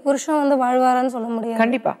புருஷன் வந்து வாழ்வாரான்னு சொல்ல முடியாது.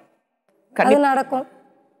 கண்டிப்பா அது நடக்கும்.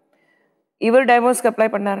 இவர் டைவோர்ஸ்க்கு அப்ளை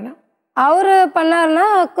பண்ணாருன்னா அவர் பண்ணாருன்னா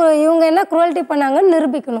இவங்க என்ன குரூவல்ட்டி பண்ணாங்கன்னு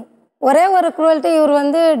நிரூபிக்கணும். ஒரே ஒரு குரூவல்ட்டி, இவர்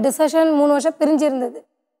வந்து டிசஷன் 3 வருஷம் பிரிஞ்சு இருந்தது.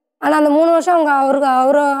 ஆனால் அந்த 3 வருஷம்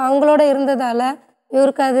அவங்களோட இருந்ததால்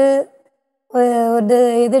இவருக்கு அது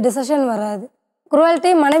இது டிசஷன் வராது. குரூவல்ட்டி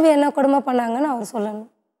மனைவி என்ன கொடுமை பண்ணாங்கன்னு அவர் சொல்லணும்.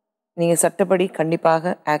 நீங்கள் சட்டப்படி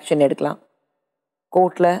கண்டிப்பாக ஆக்ஷன் எடுக்கலாம்.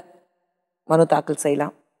 கோர்ட்டில் மனு தாக்கல்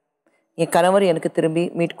செய்யலாம். என் கணவர் எனக்கு திரும்பி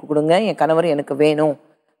மீட்கு கொடுங்க, என் கணவர் எனக்கு வேணும்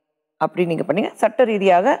அப்படி நீங்கள் பண்ணீங்க, சட்ட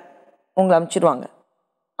ரீதியாக உங்களை அனுப்பிச்சிடுவாங்க.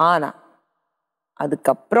 ஆனால்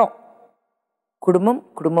அதுக்கப்புறம்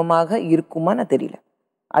குடும்பமாக இருக்குமான்னு தெரியல.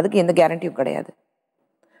 அதுக்கு எந்த கேரண்டியும் கிடையாது.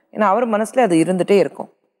 ஏன்னா அவர் மனசில் அது இருந்துகிட்டே இருக்கும்.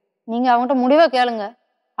 நீங்கள் அவங்ககிட்ட முடிவாக கேளுங்க.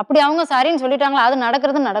 அப்படி அவங்க சரின்னு சொல்லிட்டாங்களா, அது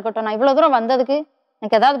நடக்கிறது நடக்கட்டும். நான் இவ்வளோ தூரம் வந்ததுக்கு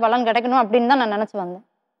எனக்கு ஏதாவது பலன் கிடைக்கணும் அப்படின்னு தான் நான் நினச்சி வந்தேன்.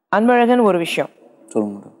 அன்பழகன் ஒரு விஷயம்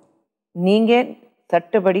சொல்லுங்க. நீங்கள்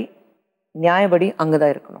சட்டப்படி நியாயப்படி அங்கே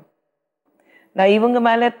தான் இருக்கணும். நான் இவங்க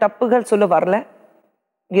மேலே தப்புகள் சொல்ல வரல.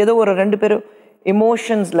 ஏதோ ஒரு 2 பேரும்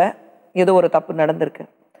எமோஷன்ஸில் ஏதோ ஒரு தப்பு நடந்திருக்கு.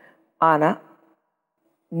 ஆனால்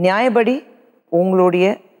நியாயப்படி உங்களுடைய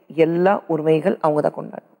எல்லா உரிமைகள் அவங்க தான்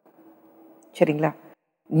கொண்டாடும். சரிங்களா?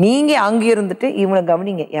 நீங்கள் அங்கே இருந்துட்டு இவங்களை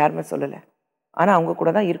கவனிங்க, யாருமே சொல்லலை. ஆனால் அவங்க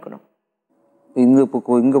கூட தான் இருக்கணும்.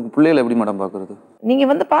 இங்க பிள்ளைகளை எப்படி மேடம் பார்க்கறது? நீங்கள்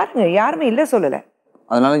வந்து பாருங்க, யாருமே இல்லை சொல்லலை.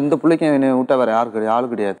 அதனால இந்த பிள்ளைக்கு என்னை விட்டா வேற ஆளு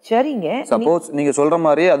கிடையாது. சரிங்க. சப்போஸ் நீங்க சொல்ற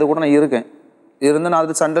மாதிரி அது கூட நான் இருக்கேன், இருந்து நான்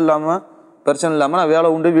அது சண்டை இல்லாம பிரச்சனை இல்லாம நான் வேலை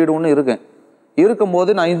உண்டு வீடு உண்டு இருக்கேன்.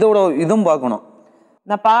 இருக்கும்போது நான் இதோட இதுவும் பார்க்கணும்.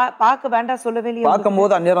 நான் பார்க்க வேண்டாம் சொல்லவே இல்லையா?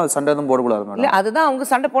 பார்க்கும்போது அந்நேரம் சண்டை எதுவும் போடக்கூடாது மேடம். இல்ல, அதுதான் அவங்க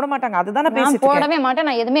சண்டை போட மாட்டாங்க. அதுதான் நான் போடவே மாட்டேன்,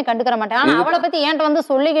 நான் எதுவுமே கண்டுக்கிற மாட்டேன். ஆனா அவளை பத்தி ஏன்ட்ட வந்து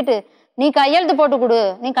சொல்லிக்கிட்டு நீ கையெழுத்து போட்டு கொடு,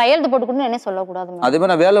 நீ கையெழுத்து போட்டு கொடுன்னு என்ன சொல்லக்கூடாது. அதே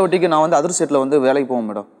மாதிரி நான் வேலை வெட்டிக்கு நான் வந்து அதர் ஸ்டேட்ல வந்து வேலைக்கு போவேன்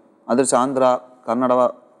மேடம். அதர் ஆந்திரா, கர்நாடகா,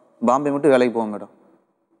 பாம்பே மட்டும் வேலைக்கு போவேன் மேடம்.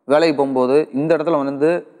 வேலைக்கு போகும்போது இந்த இடத்துல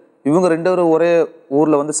வந்து இவங்க 2 பேரும் ஒரே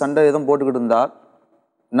ஊர்ல வந்து சண்டை எதுவும் போட்டுக்கிட்டு இருந்தா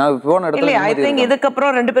நான் போன இடத்துல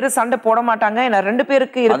இதுக்கப்புறம் 2 பேரும் சண்டை போட மாட்டாங்க. நான் 2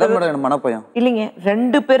 பேருக்கு எனக்கு மனப்பயம் இல்லைங்க.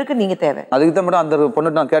 2 பேருக்கு நீங்க தேவை. அதுக்கு தான் மேடம் அந்த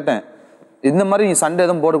பொண்ணு நான் கேட்டேன், இந்த மாதிரி நீ சண்டை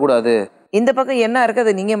எதுவும் போடக்கூடாது. இந்த பக்கம் என்ன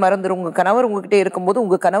இருக்குது நீங்க மறந்துடும். உங்க கணவர் உங்ககிட்ட இருக்கும்போது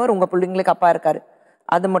உங்க கணவர் உங்க பிள்ளைங்களுக்கு அப்பா இருக்காரு,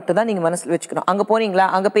 அது மட்டும் தான் நீங்க மனசுல வச்சுக்கணும். அங்க போனீங்களா,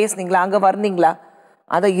 அங்க பேசுனீங்களா, அங்க வந்தீங்களா,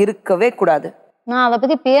 அதை இருக்கவே கூடாது. நான் அதை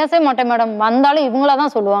பத்தி பேசவே மாட்டேன் மேடம். வந்தாலும் இவங்களா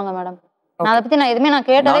தான் சொல்லுவாங்க மேடம். நான் அதை பத்தி நான் எதுவுமே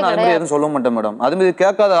கேட்டதே கிடையாது. எதுவும் சொல்ல மாட்டேன் மேடம். அது மாதிரி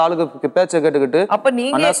கேட்காத ஆளுக்கு பேச்சை கேட்டுக்கிட்டு அப்ப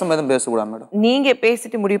நீங்க அனாவசியமா எதுவும் பேசக்கூடாது மேடம். நீங்க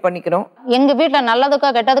பேசிட்டு முடிவு பண்ணிக்கணும். எங்க வீட்டுல நல்லதுக்கா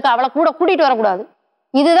கெட்டதுக்கா அவளை கூட கூட்டிட்டு வரக்கூடாது.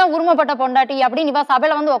 இதுதான் உரிமைப்பட்ட பொண்டாட்டி அப்படின்னு இவ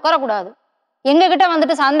சபையில வந்து உட்காரக்கூடாது. எங்க கிட்ட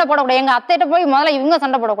வந்துட்டு சண்டை போடக்கூடாது. எங்க அத்தைகிட்ட போய் முதல்ல இவங்க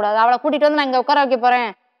சண்டை போடக்கூடாது. அவளை கூட்டிட்டு வந்து நான் இங்க உட்கார வைக்க போறேன்,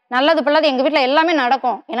 நல்லது பிள்ளது எங்க வீட்டுல எல்லாமே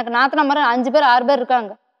நடக்கும். எனக்கு நாத்தனா மாதிரி 5 பேர் 6 பேர்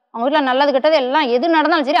இருக்காங்க. அவங்க வீட்டுல நல்லது கெட்டது எல்லாம் எது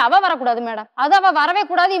நடந்தாலும் சரி அவ வரக்கூடாது மேடம். அது அவ வரவே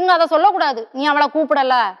கூடாது. இவங்க அதை சொல்லக்கூடாது. நீ அவளை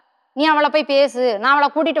கூப்பிடல, நீ அவளை போய் பேசு, நான் அவளை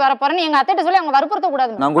கூட்டிட்டு வர போறேன்னு எங்க அத்தைட்ட சொல்லி அவங்க வற்புறுத்த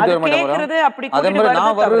கூடாது. நான் கூட்டி வர மாட்டேன். அப்படி அதே மாதிரி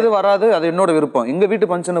நான் வர்றது வராது, அது என்னோட விருப்பம். எங்க வீட்டு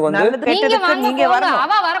ஃபங்க்ஷனுக்கு வந்து நீங்க வாங்க,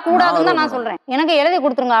 அவ வரக்கூடாதுன்னு தான் நான் சொல்றேன். எனக்கு எழுதி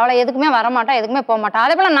கொடுத்துருங்க, அவளை எதுக்குமே வரமாட்டா, எதுக்குமே போக மாட்டா.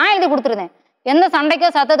 அதே போல நான் எழுதி கொடுத்துருந்தேன். எந்த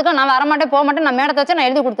சண்டைக்கோ சத்தத்துக்கோ நான் வரமாட்டேன், போக மாட்டேன், நான் மேடத்தை வச்சு நான்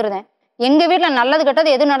எழுதி கொடுத்துருந்தேன். எங்க வீட்டுல நல்லது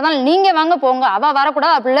கெட்டது எது நடந்தாலும் நீங்க வாங்க போங்க, அவ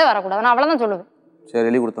வரக்கூடாது, அப்படியே வரக்கூடாது, நான் அவ்வளவுதான் சொல்லுவேன். சரி,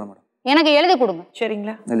 எழுதி கொடுத்தேன் மேடம். எனக்கு எழுதி கொடுங்க.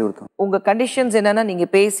 சரிங்களா? எழுதி கொடுத்தேன். உங்க கண்டிஷன்ஸ் என்னன்னா, நீங்க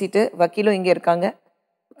பேசிட்டு, வக்கீலும் இங்க இருக்காங்க,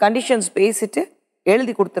 கண்டிஷன்ஸ் பேசிட்டு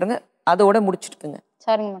எழுதி கொடுத்துருங்க, அதோட முடிச்சுட்டுங்க.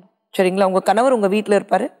 சரிங்க மேடம். சரிங்களா? உங்க கணவர் உங்க வீட்டுல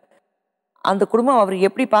இருப்பாரு, அந்த குடும்பம் அவர்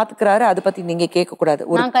எப்படி பாத்துக்கிறாரு அதை பத்தி நீங்க கேட்க கூடாது.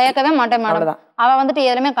 நான் கேட்கவே மாட்டேன் மேடம். அவ வந்துட்டு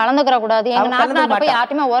எதுவுமே கலந்துக்கிற கூடாது, எங்க நாட்டுல போய்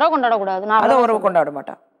யார்ட்டுமே உறவு கொண்டாட கூடாது. நான் உறவு கொண்டாட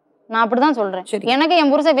மாட்டேன், நான் அப்படிதான் சொல்றேன். எனக்கு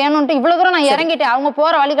என் புருஷன் வேணும்ட்டு இவ்வளவு தூரம் நான் இறங்கிட்டேன், அவங்க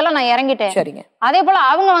போற வழிக்கெல்லாம் நான் இறங்கிட்டேன். சரிங்க. அதே போல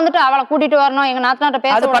அவங்க வந்துட்டு அவளை கூட்டிட்டு வரணும், எங்க நாட்டுநாட்ட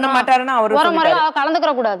பேச பண்ண மாட்டாருன்னா அவரு ஒரு முறையில அவ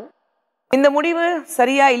கலந்துக்கிற கூடாது. இந்த முடிவு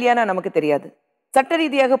சரியா இல்லையானா நமக்கு தெரியாது. சட்ட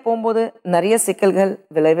ரீதியாக போகும்போது நிறைய சிக்கல்கள்,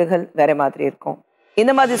 விளைவுகள் வேற மாதிரி இருக்கும்.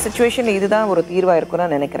 இந்த மாதிரி சிச்சுவேஷன் இதுதான் ஒரு தீர்வா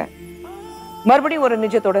இருக்கும்னு நினைக்கிறேன். மறுபடியும் ஒரு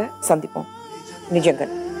நிஜத்தோட சந்திப்போம்.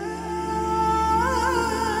 நிஜங்கள்.